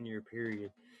that 10-year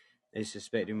period, they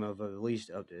suspect him of at least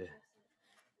up to.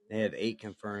 They have 8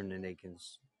 confirmed, and they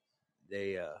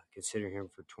consider him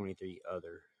for 23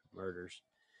 other murders.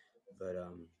 But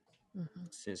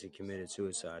since he committed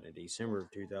suicide in December of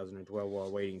 2012 while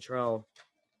awaiting trial,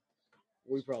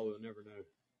 we probably will never know.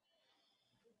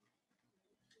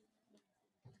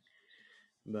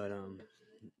 But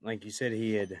like you said,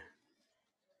 he had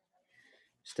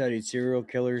studied serial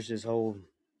killers his whole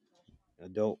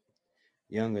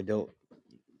young adult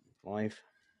life.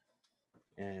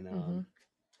 And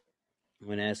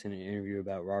when asked in an interview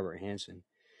about Robert Hansen,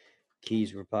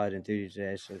 Keyes replied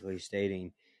enthusiastically,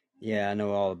 stating, "Yeah, I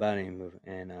know all about him,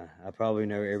 and I probably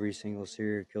know every single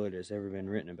serial killer that's ever been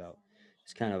written about.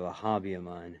 It's kind of a hobby of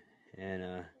mine."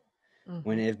 And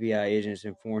when FBI agents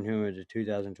informed him of the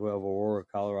 2012 Aurora,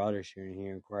 Colorado shooting, he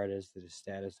inquired as to the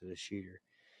status of the shooter.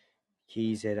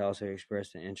 Keyes had also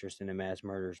expressed an interest in the mass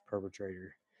murder's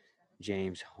perpetrator,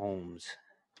 James Holmes.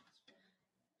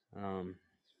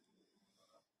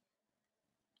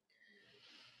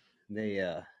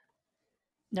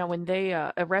 Now, when they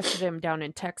arrested him down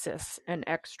in Texas and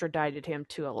extradited him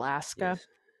to Alaska, Yes.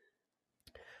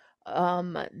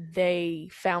 They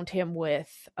found him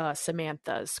with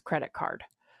Samantha's credit card.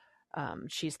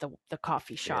 She's the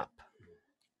coffee shop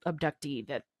abductee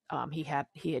that he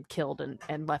had killed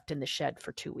and left in the shed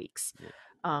for 2 weeks.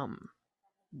 Yeah.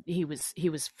 He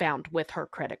was found with her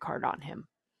credit card on him.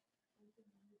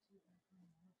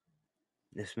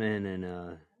 This man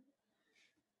in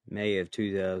May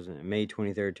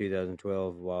 23rd,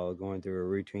 2012, while going through a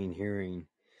routine hearing,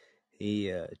 he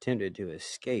attempted to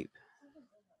escape,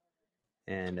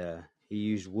 and he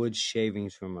used wood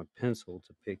shavings from a pencil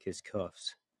to pick his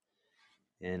cuffs.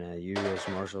 And U.S.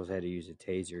 Marshals had to use a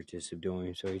taser to subdue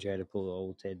him, so he tried to pull the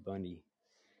old Ted Bundy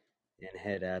and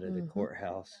head out of the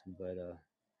courthouse, but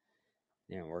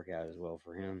didn't work out as well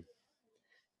for him.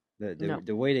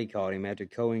 The way they caught him, after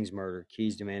Cohen's murder,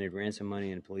 Keyes demanded ransom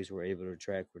money, and police were able to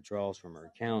track withdrawals from her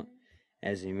account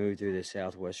as he moved through the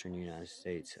southwestern United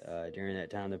States. During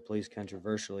that time, the police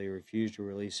controversially refused to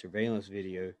release surveillance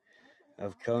video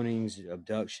of Koenig's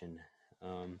abduction.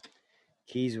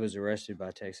 Keyes was arrested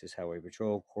by Texas Highway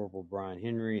Patrol Corporal Brian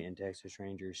Henry and Texas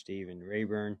Ranger Stephen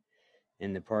Rayburn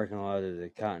in the parking lot of the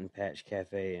Cotton Patch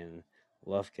Cafe in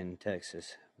Lufkin,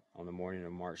 Texas, on the morning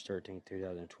of March 13,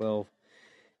 2012.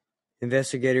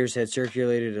 Investigators had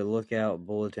circulated a lookout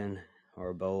bulletin,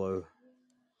 or BOLO,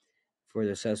 for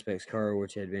the suspect's car,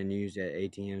 which had been used at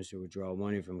ATMs to withdraw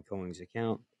money from Cohen's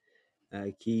account.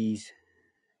 Keyes'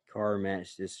 car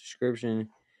matched this description,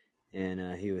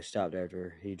 and he was stopped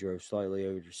after he drove slightly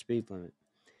over the speed limit.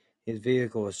 His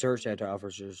vehicle was searched after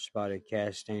officers spotted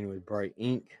cash stained with bright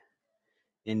ink,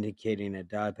 indicating a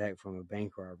die pack from a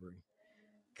bank robbery.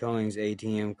 Cohen's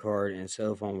ATM card and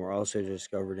cell phone were also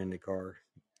discovered in the car.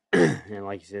 And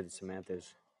like you said,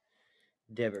 Samantha's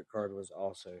debit card was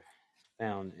also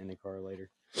found in the car later.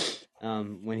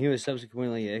 When he was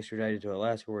subsequently extradited to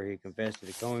Alaska, where he confessed to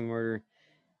the Cohen murder,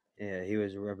 he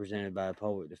was represented by a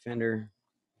public defender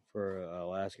for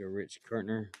Alaska, Rich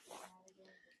Kurtner.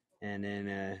 And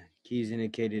then Keyes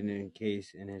indicated in the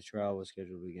case, and his trial was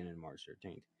scheduled to begin on March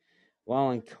 13th.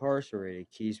 While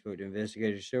incarcerated, Keyes spoke to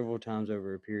investigators several times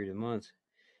over a period of months.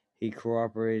 He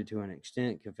cooperated to an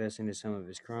extent, confessing to some of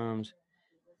his crimes,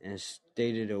 and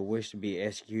stated a wish to be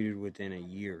executed within a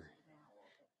year.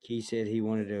 Keyes said he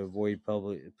wanted to avoid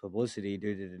publicity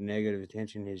due to the negative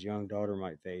attention his young daughter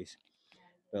might face,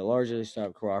 but largely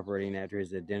stopped cooperating after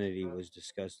his identity was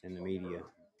discussed in the media.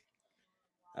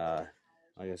 Like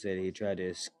I said, he tried to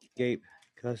escape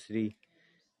custody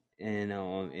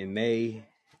in May,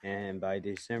 and by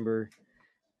December,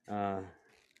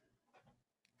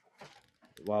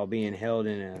 while being held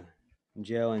in a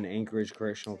jail in Anchorage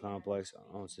Correctional Complex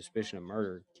on suspicion of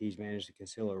murder, Keyes managed to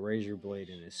conceal a razor blade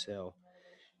in his cell.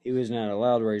 He was not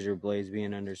allowed razor blades,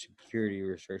 being under security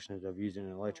restrictions of using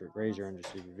an electric razor under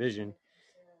supervision.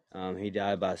 He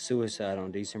died by suicide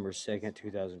on December 2nd,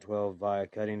 2012, via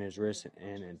cutting his wrist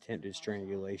and attempted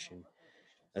strangulation.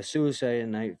 A suicide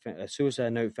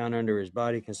note found under his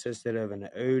body consisted of an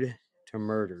ode to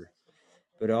murder,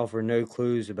 but offered no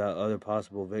clues about other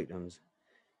possible victims.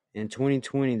 In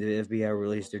 2020, the FBI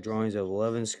released the drawings of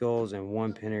 11 skulls and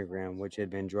 1 pentagram, which had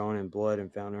been drawn in blood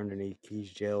and found underneath Key's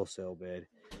jail cell bed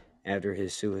after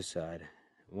his suicide.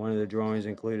 One of the drawings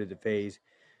included the phrase,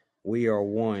 "We are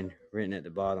one," written at the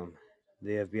bottom.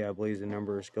 The FBI believes the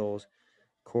number of skulls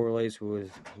correlates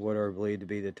with what are believed to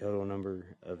be the total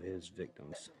number of his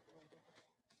victims.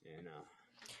 And,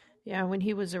 Yeah, when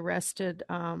he was arrested,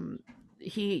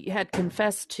 he had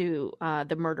confessed to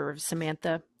the murder of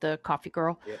Samantha, the coffee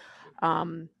girl. Yep.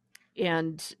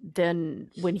 And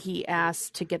then when he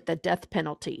asked to get the death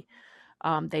penalty,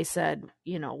 they said,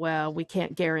 well, we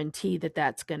can't guarantee that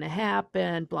that's going to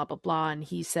happen, blah, blah, blah. And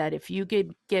he said, if you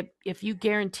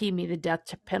guarantee me the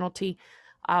death penalty,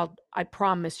 I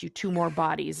promise you 2 more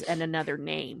bodies and another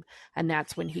name. And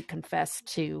that's when he confessed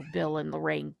to Bill and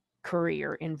Lorraine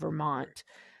Currier in Vermont,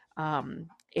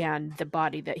 and the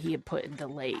body that he had put in the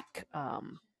lake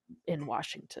in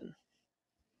Washington.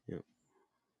 Yep.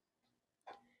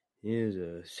 He is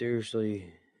a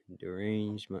seriously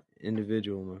deranged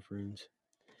individual, my friends.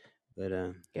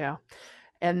 But yeah,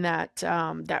 and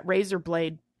that razor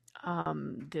blade,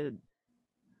 the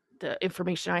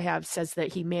information I have says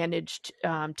that he managed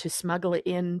to smuggle it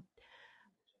in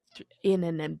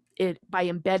by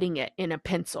embedding it in a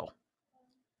pencil.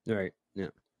 Right.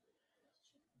 Yeah.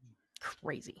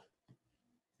 Crazy.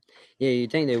 Yeah,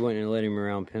 you'd think they wouldn't have let him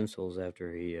around pencils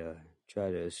after he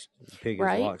tried to pick his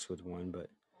Right? locks with one, but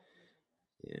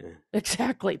yeah.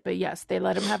 Exactly. But yes, they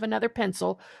let him have another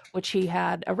pencil, which he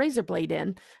had a razor blade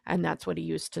in, and that's what he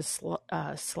used to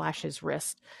slash his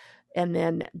wrist. And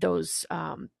then those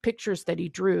pictures that he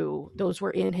drew, those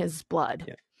were in his blood.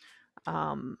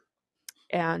 Yeah.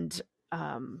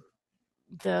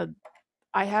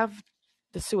 I have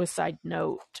the suicide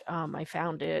note. I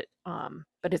found it,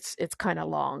 but it's kind of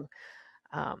long.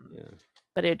 Yeah.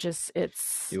 But it's.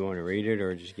 You want to read it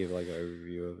or just give like an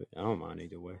overview of it? I don't mind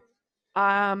either way.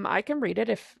 I can read it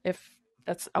if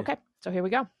that's okay. So here we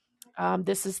go.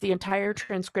 This is the entire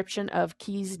transcription of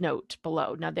Key's note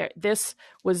below. Now, this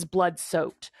was blood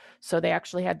soaked, so they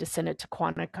actually had to send it to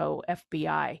Quantico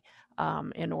FBI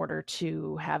in order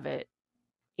to have it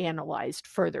analyzed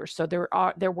further. So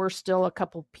there were still a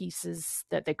couple pieces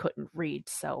that they couldn't read.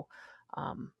 So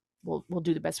we'll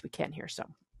do the best we can here. So,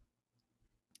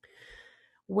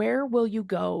 where will you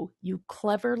go, you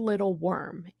clever little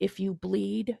worm, if you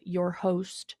bleed your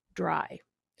host dry?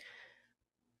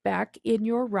 Back in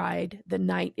your ride, the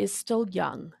night is still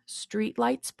young.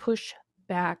 Streetlights push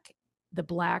back the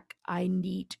black eye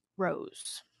neat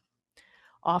rose.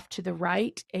 Off to the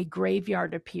right, a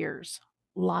graveyard appears.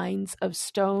 Lines of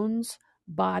stones,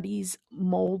 bodies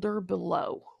molder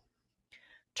below.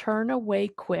 Turn away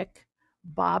quick,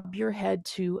 bob your head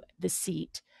to the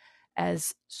seat,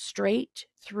 as straight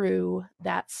through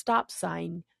that stop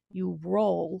sign you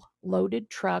roll, loaded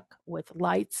truck with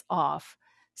lights off,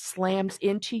 slams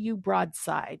into you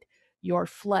broadside, your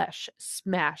flesh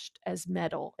smashed as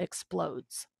metal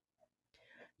explodes.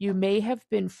 You may have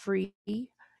been free,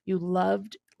 you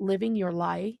loved living your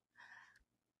life.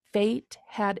 Fate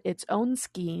had its own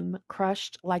scheme,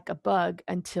 crushed like a bug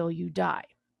until you die.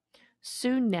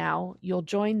 Soon now you'll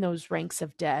join those ranks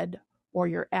of dead, or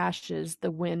your ashes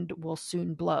the wind will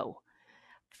soon blow.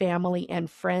 Family and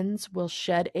friends will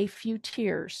shed a few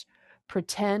tears,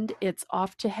 pretend it's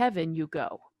off to heaven you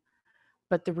go.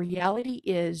 But the reality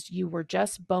is you were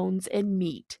just bones and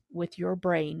meat. With your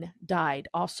brain died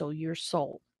also your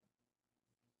soul.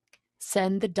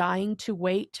 Send the dying to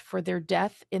wait for their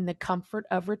death in the comfort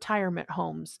of retirement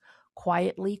homes.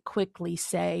 Quietly, quickly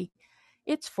say,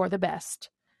 it's for the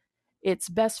best. It's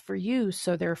best for you,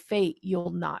 so their fate you'll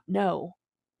not know.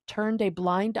 Turned a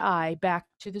blind eye back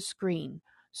to the screen.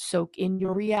 Soak in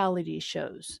your reality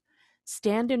shows.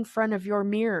 Stand in front of your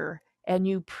mirror and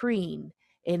you preen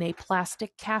in a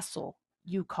plastic castle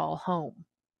you call home.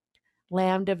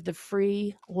 Land of the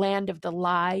free, land of the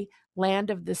lie, land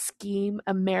of the scheme,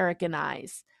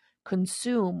 Americanize.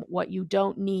 Consume what you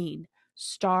don't need.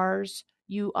 Stars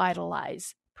you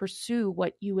idolize. Pursue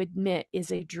what you admit is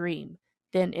a dream.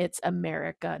 Then it's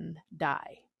American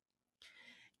die.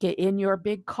 Get in your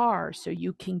big car so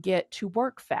you can get to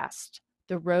work fast.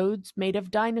 The road's made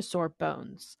of dinosaur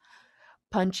bones.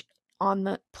 Punch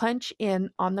in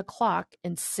on the clock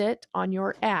and sit on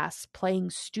your ass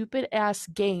playing stupid ass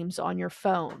games on your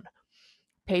phone.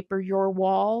 Paper your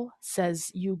wall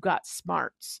says you got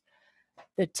smarts.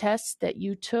 The test that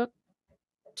you took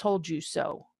told you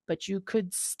so, but you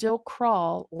could still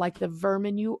crawl like the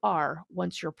vermin you are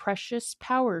once your precious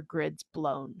power grid's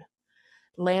blown.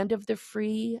 Land of the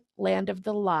free, land of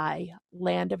the lie,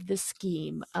 land of the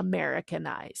scheme,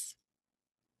 Americanize.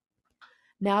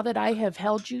 Now that I have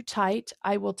held you tight,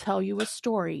 I will tell you a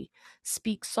story.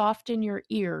 Speak soft in your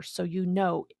ear so you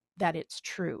know that it's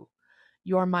true.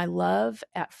 You're my love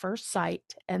at first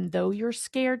sight, and though you're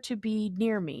scared to be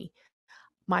near me,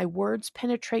 my words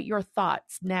penetrate your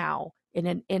thoughts now in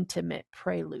an intimate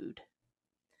prelude.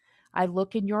 I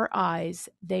look in your eyes,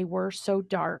 they were so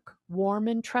dark, warm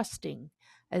and trusting,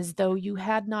 as though you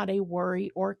had not a worry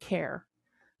or care.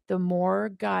 The more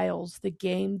guiles the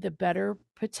game, the better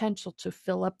potential to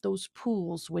fill up those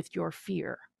pools with your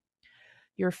fear.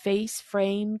 Your face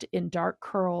framed in dark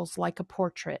curls like a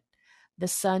portrait. The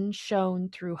sun shone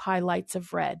through highlights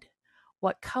of red.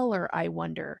 What color, I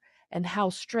wonder, and how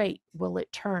straight will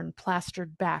it turn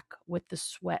plastered back with the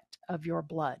sweat of your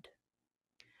blood?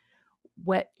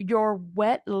 Your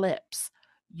wet lips,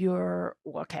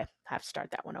 okay, I have to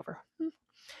start that one over.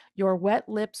 Your wet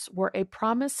lips were a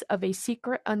promise of a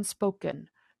secret unspoken,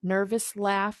 nervous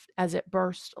laugh as it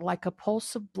burst like a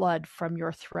pulse of blood from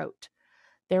your throat.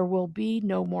 There will be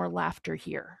no more laughter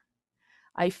here.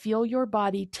 I feel your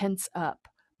body tense up,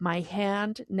 my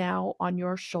hand now on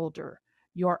your shoulder,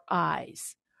 your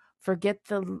eyes. Forget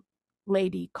the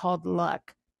lady called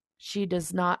Luck. She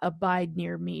does not abide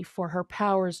near me, for her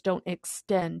powers don't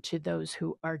extend to those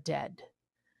who are dead.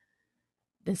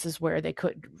 This is where they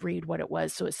couldn't read what it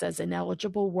was. So it says,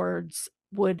 ineligible words,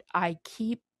 would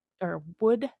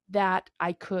that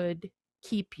I could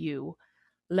keep you,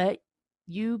 let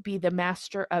you be the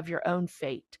master of your own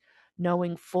fate,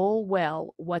 knowing full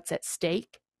well what's at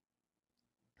stake.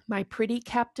 My pretty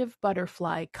captive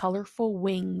butterfly, colorful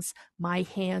wings my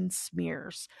hand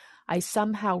smears. I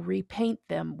somehow repaint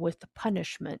them with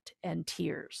punishment and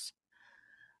tears.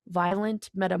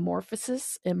 Violent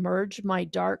metamorphosis, emerge my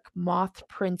dark moth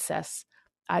princess.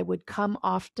 I would come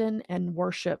often and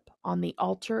worship on the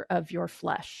altar of your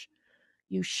flesh.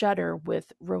 You shudder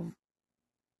with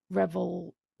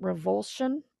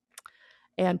revulsion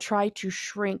and try to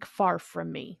shrink far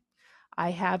from me.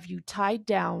 I have you tied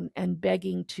down and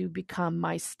begging to become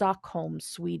my Stockholm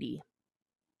sweetie.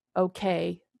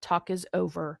 Okay, talk is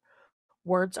over.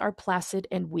 Words are placid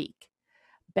and weak.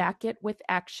 Back it with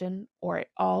action, or it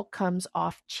all comes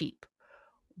off cheap.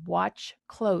 Watch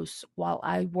close while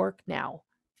I work now.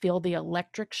 Feel the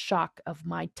electric shock of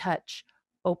my touch.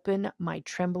 Open my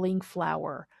trembling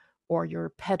flower, or your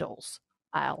petals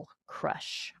I'll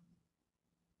crush.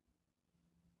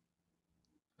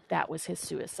 That was his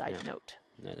suicide note.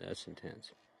 That's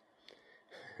intense.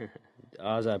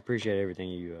 Oz, I appreciate everything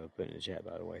you put in the chat,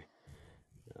 by the way.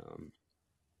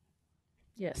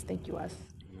 Yes, thank you, Oz.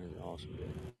 That's awesome,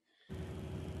 dude.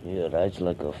 Yeah, that's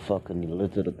like a fucking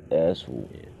illiterate asshole.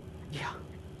 Yeah.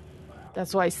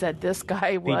 That's why I said this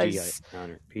guy was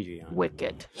PG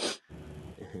wicked.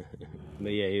 But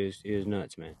yeah, he was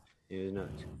nuts, man. He was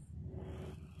nuts.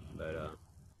 But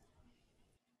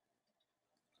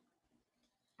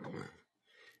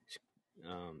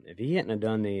if he hadn't have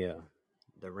done the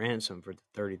ransom for the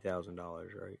 $30,000,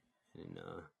 right, and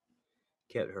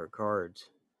kept her cards,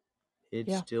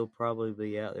 it'd still probably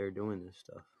be out there doing this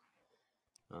stuff.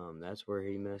 That's where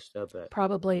he messed up at.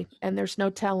 Probably, and there's no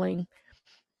telling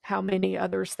how many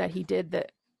others that he did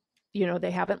that,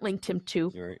 they haven't linked him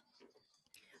to. Right.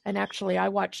 And actually, I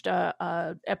watched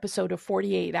a episode of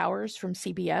 48 Hours from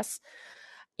CBS,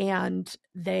 and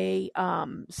they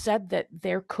said that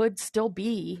there could still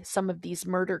be some of these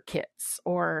murder kits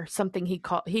or something he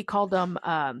called them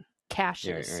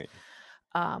caches.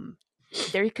 Right.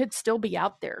 They could still be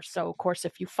out there. So, of course,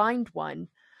 if you find one,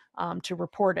 to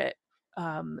report it.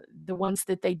 The ones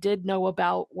that they did know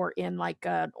about were in like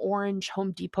an orange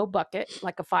Home Depot bucket,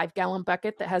 like a 5-gallon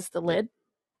bucket that has the lid.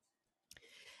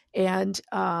 And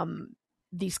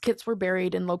these kits were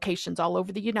buried in locations all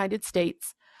over the United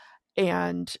States.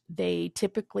 And they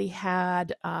typically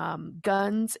had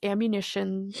guns,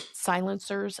 ammunition,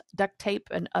 silencers, duct tape,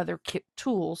 and other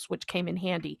tools, which came in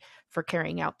handy for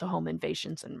carrying out the home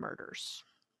invasions and murders.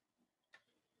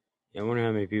 Yeah, I wonder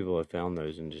how many people have found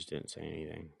those and just didn't say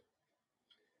anything.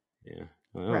 Yeah.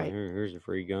 Well, right. Here's a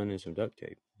free gun and some duct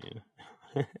tape.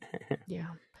 Yeah.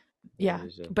 Yeah.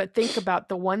 But think about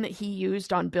the one that he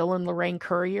used on Bill and Lorraine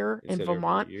Courier in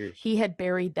Vermont. He had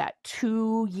buried that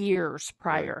 2 years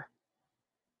prior. Right.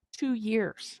 2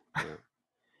 years. Yeah.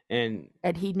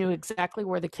 And he knew exactly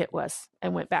where the kit was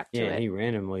and went back to it. Yeah, he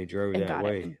randomly drove that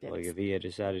way. Like if he had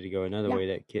decided to go another way,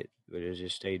 that kit would have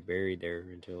just stayed buried there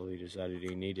until he decided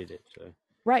he needed it. So.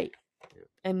 Right. Yeah.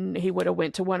 And he would have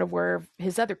went to one of where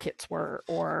his other kits were,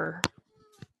 or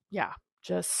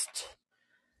just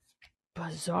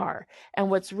bizarre.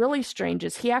 And what's really strange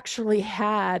is he actually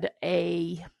had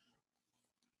a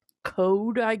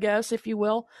code, I guess, if you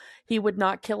will. He would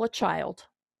not kill a child.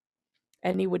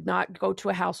 and he would not go to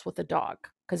a house with a dog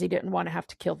because he didn't want to have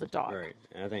to kill the dog. Right.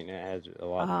 And I think that has a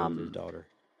lot to do with his daughter.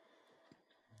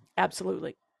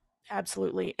 Absolutely.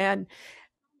 Absolutely. And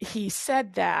he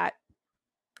said that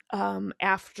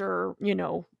after,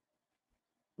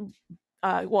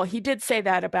 well, he did say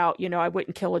that about, I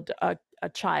wouldn't kill a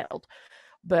child,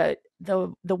 but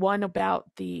the one about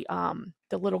the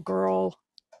little girl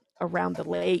around the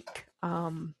lake,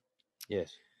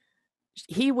 Yes.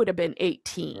 he would have been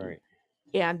 18, Right.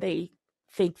 and they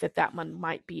think that one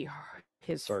might be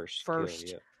his First. first.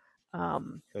 Kill, yeah.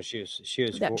 Because she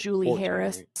was That Julie 14,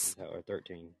 Harris, right? Or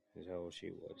 13 is how old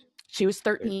she was. She was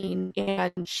 13,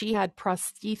 and she had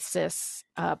prosthetic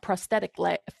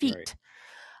feet.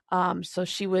 Right. So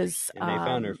she was. And they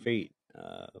found her feet.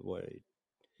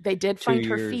 They did find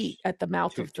her years, feet at the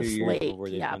mouth of this lake.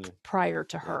 Yeah, prior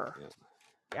to her.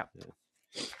 Yeah.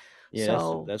 Yeah.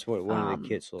 So that's what one of the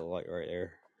kits look like right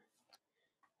there.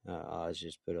 Oz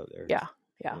just put up there. Yeah.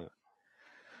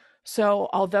 So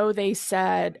although he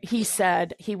said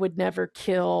he would never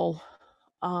kill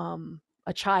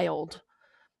a child,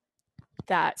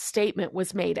 that statement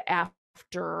was made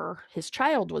after his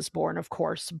child was born, of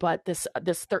course, but this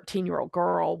 13-year-old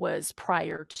girl was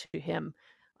prior to him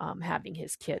having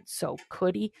his kids. So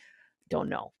could he? Don't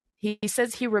know. He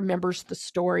says he remembers the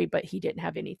story, but he didn't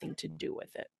have anything to do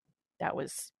with it. That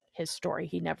was his story.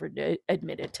 He never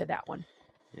admitted to that one.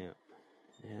 Yeah,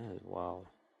 that's wild.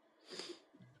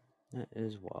 That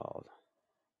is wild.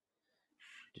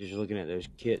 Just looking at those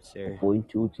kits there.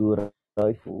 .22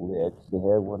 rifle. They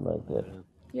actually have one like that.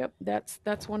 Yep,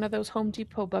 that's one of those Home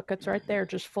Depot buckets right there,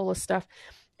 just full of stuff.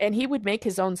 And he would make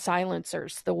his own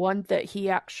silencers. The one that he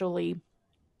actually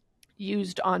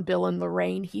used on Bill and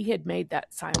Lorraine, he had made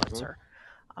that silencer,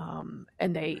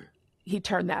 and he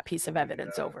turned that piece of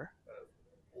evidence over.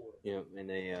 Yeah, and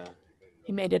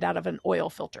he made it out of an oil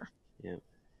filter. Yeah.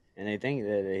 And they think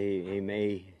that he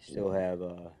may still have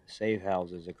safe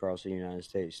houses across the United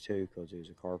States too, because he was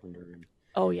a carpenter. And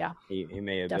oh yeah, he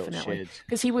may have definitely built sheds.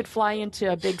 Because he would fly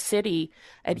into a big city,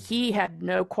 and he had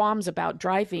no qualms about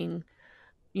driving,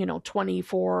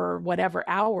 24 whatever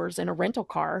hours in a rental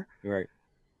car, right?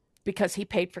 Because he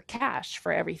paid for cash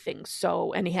for everything.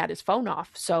 So, and he had his phone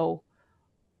off. So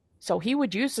he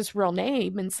would use his real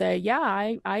name and say, "Yeah,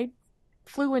 I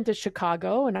flew into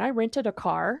Chicago and I rented a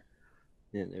car."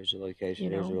 Yeah, there's a location.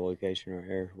 There's a location right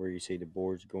here where you see the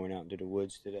boards going out into the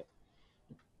woods to that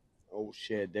old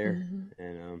shed there. Mm-hmm.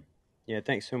 And yeah,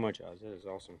 thanks so much, Oz. That is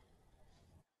awesome.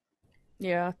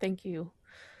 Yeah, thank you.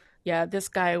 Yeah, this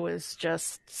guy was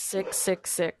just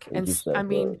sick, and I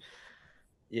mean,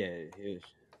 yeah, he was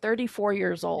 34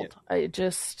 years old. Yep. It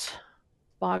just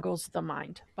boggles the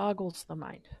mind. Yeah.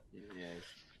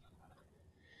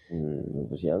 He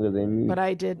was younger than me. But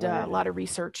I did a lot of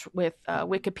research with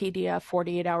Wikipedia,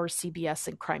 48 Hours CBS,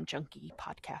 and Crime Junkie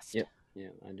podcast. Yep. Yeah,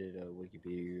 I did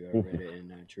Wikipedia, Reddit,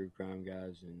 and True Crime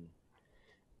Guys, and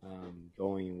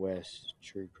Going West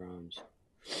True Crimes.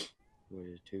 Were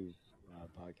the two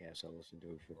podcasts I listened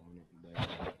to for on it.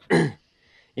 But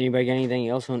anybody got anything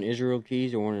else on Israel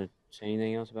Keys, or want to say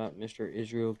anything else about Mr.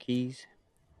 Israel Keys?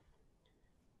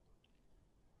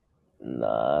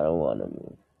 Nah, I don't want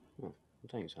to. Oh,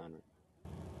 thanks, Heinrich.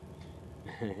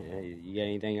 You got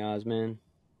anything, Osman?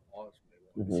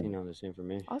 Seen all this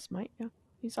information. Osman, yeah.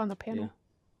 He's on the panel.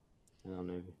 Yeah. I don't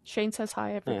know. Shane says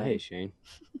hi, everybody. Hey, Shane.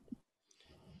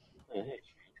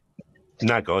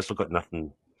 No, guys, I've got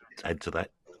nothing to add to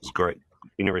that. It's great.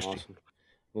 Interesting. Awesome.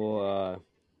 Well,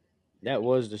 that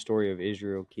was the story of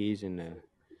Israel Keys and the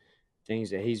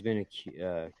things that he's been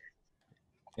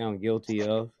found guilty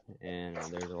of, and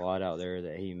there's a lot out there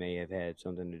that he may have had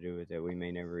something to do with that we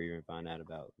may never even find out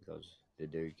about because the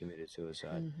dude committed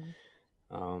suicide.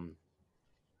 Mm-hmm.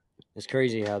 It's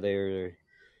crazy how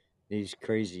these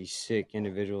crazy sick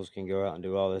individuals can go out and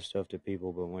do all this stuff to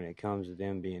people, but when it comes to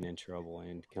them being in trouble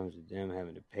and it comes to them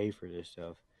having to pay for this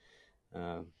stuff,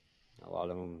 a lot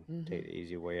of them take the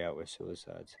easy way out with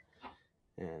suicides.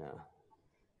 And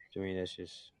to me, that's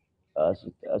just. I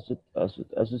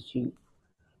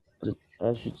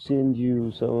should send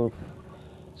you some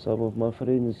of my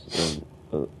friends.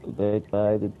 That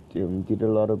guy that did a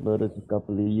lot of murders a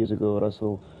couple of years ago,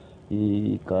 Russell.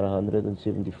 He got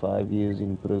 175 years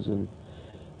in prison.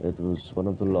 It was one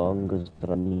of the longest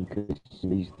running cases in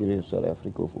the history of South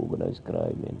Africa of organized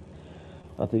crime, man.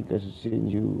 I think I should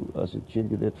send you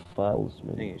that files,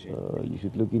 man. You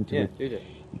should look into it. Do that.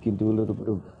 You can do a little bit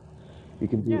of.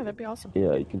 Yeah, that'd be awesome.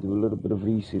 Yeah, you can do a little bit of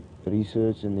research,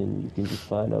 and then you can just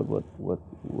find out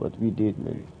what we did,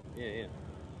 man. Yeah.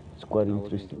 It's quite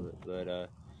interesting. But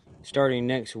starting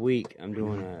next week, I'm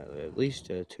doing at least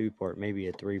a 2-part, maybe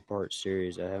a 3-part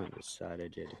series. I haven't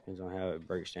decided yet. Depends on how it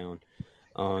breaks down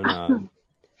on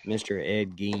Mr.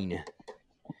 Ed Gein.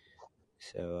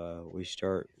 So we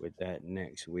start with that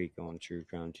next week on True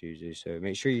Crime Tuesday. So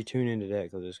make sure you tune into that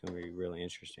because it's going to be really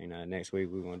interesting. Next week,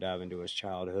 we're going to dive into his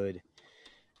childhood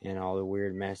and all the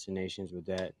weird machinations with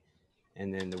that.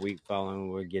 And then the week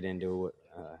following, we'll get into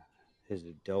his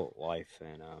adult life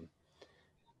and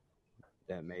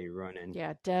that may run in.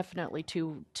 Yeah, definitely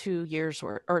 2 years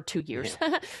or 2 years,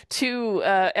 2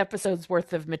 episodes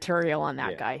worth of material on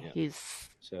that guy. Yeah. He's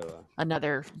so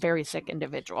another very sick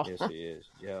individual. Yes, he is.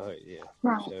 Yeah.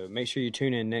 Right. So make sure you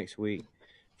tune in next week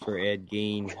for Ed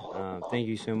Gein. Thank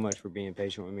you so much for being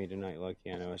patient with me tonight,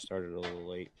 Lucky. I know I started a little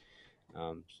late.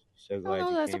 So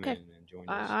glad you came in and joined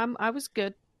us. I was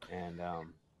good. And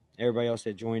everybody else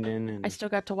that joined in. And I still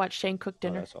got to watch Shane cook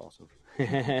dinner. That's awesome.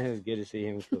 It was good to see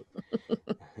him cook.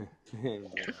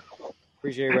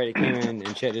 Appreciate everybody that came in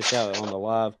and checked us out on the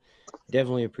live.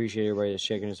 Definitely appreciate everybody that's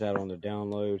checking us out on the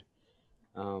download.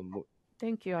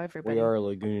 Thank you, everybody. We are a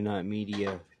Laguna Night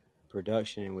Media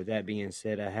production, and with that being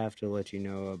said, I have to let you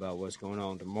know about what's going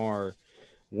on tomorrow.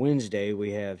 Wednesday,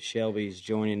 we have Shelby's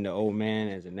joining the old man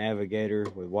as a navigator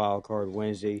with Wildcard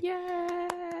Wednesday. Yay!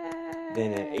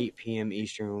 Then at 8 p.m.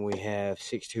 Eastern, we have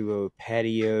 620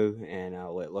 Patio, and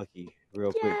I'll let Lucky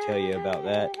real quick tell you about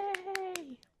that.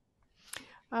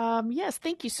 Yes,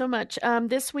 thank you so much.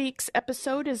 This week's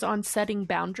episode is on setting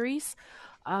boundaries.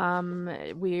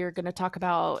 We're going to talk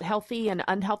about healthy and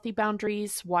unhealthy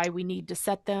boundaries, why we need to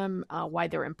set them, why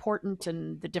they're important,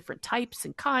 and the different types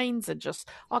and kinds, and just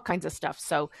all kinds of stuff.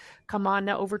 So come on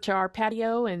over to our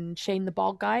patio, and Shane the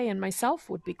Bald Guy and myself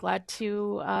would be glad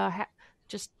to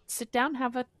just sit down,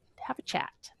 have a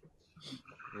chat.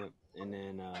 Yep. And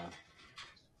then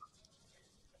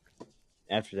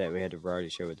after that, we had the variety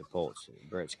show with the Pulse.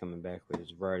 Brett's coming back with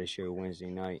his variety show Wednesday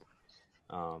night.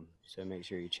 So make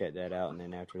sure you check that out. And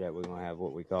then after that, we're going to have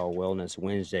what we call Wellness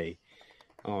Wednesday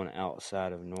on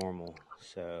Outside of Normal.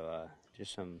 So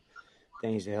just some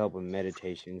things to help with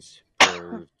meditations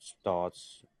for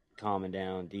thoughts, calming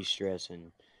down,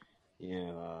 de-stressing,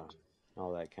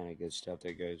 all that kind of good stuff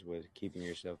that goes with keeping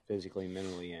yourself physically,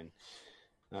 mentally, and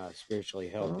spiritually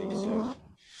healthy. So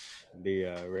be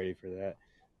ready for that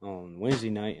on Wednesday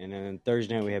night. And then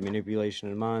Thursday night, we have Manipulation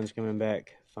of the Minds coming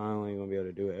back. Finally, going to be able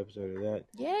to do an episode of that.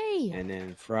 Yay! And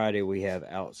then Friday, we have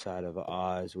Outside of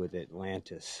Oz with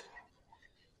Atlantis.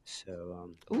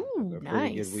 So, a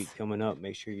pretty good week coming up.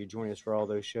 Make sure you join us for all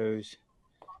those shows.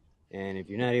 And if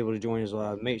you're not able to join us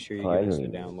live, make sure you give us a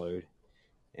download.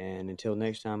 And until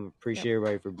next time, appreciate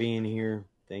everybody for being here.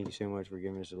 Thank you so much for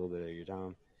giving us a little bit of your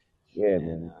time. Yeah,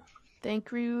 man.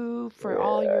 Thank you for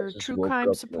all your true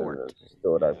crime support.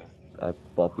 Thought I'd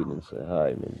pop in and say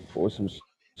hi, man. Awesome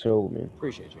show, man.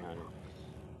 Appreciate you, honey.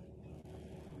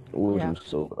 Awesome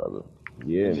show, brother.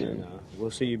 Yeah, and man. Then,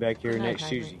 we'll see you back here next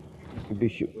Tuesday with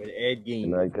Ed Gein. Good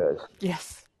night, guys.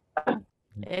 Yes.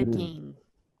 Ed Gein,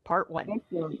 Part 1.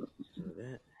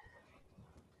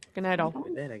 Good night, all.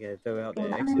 With that, I got to throw out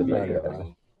the exit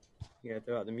video. You got to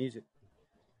throw out the music.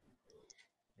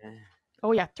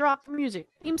 Oh, yeah. Throw out the music.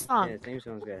 Theme song. Yeah, theme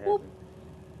song's got to happen.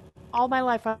 All my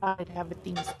life, I'd have a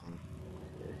theme song.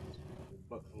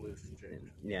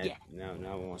 Yeah. Now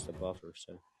it wants to buffer,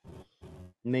 so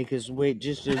make us wait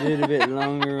just a little bit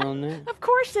longer on that. Of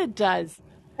course it does.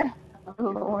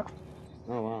 Lord.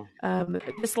 Oh, wow.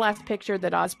 This last picture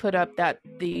that Oz put up, that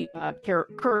the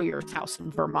courier's house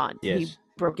in Vermont. Yes. He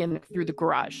broke in through the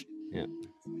garage. Yeah.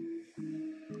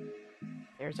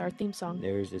 There's our theme song.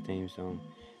 There's the theme song.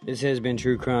 This has been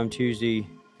True Crime Tuesday,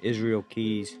 Israel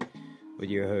Keys, with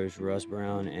your host, Russ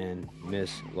Brown, and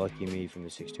Miss Lucky Me from the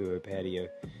 620 Patio.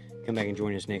 Come back and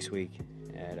join us next week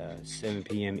at 7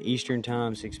 p.m. Eastern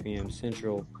Time, 6 p.m.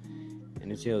 Central.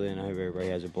 And until then, I hope everybody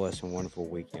has a blessed and wonderful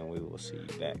weekend. We will see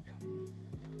you back.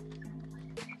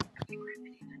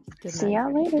 Good See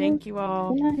night. y'all later. Thank you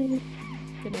all. Good night.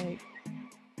 Good night.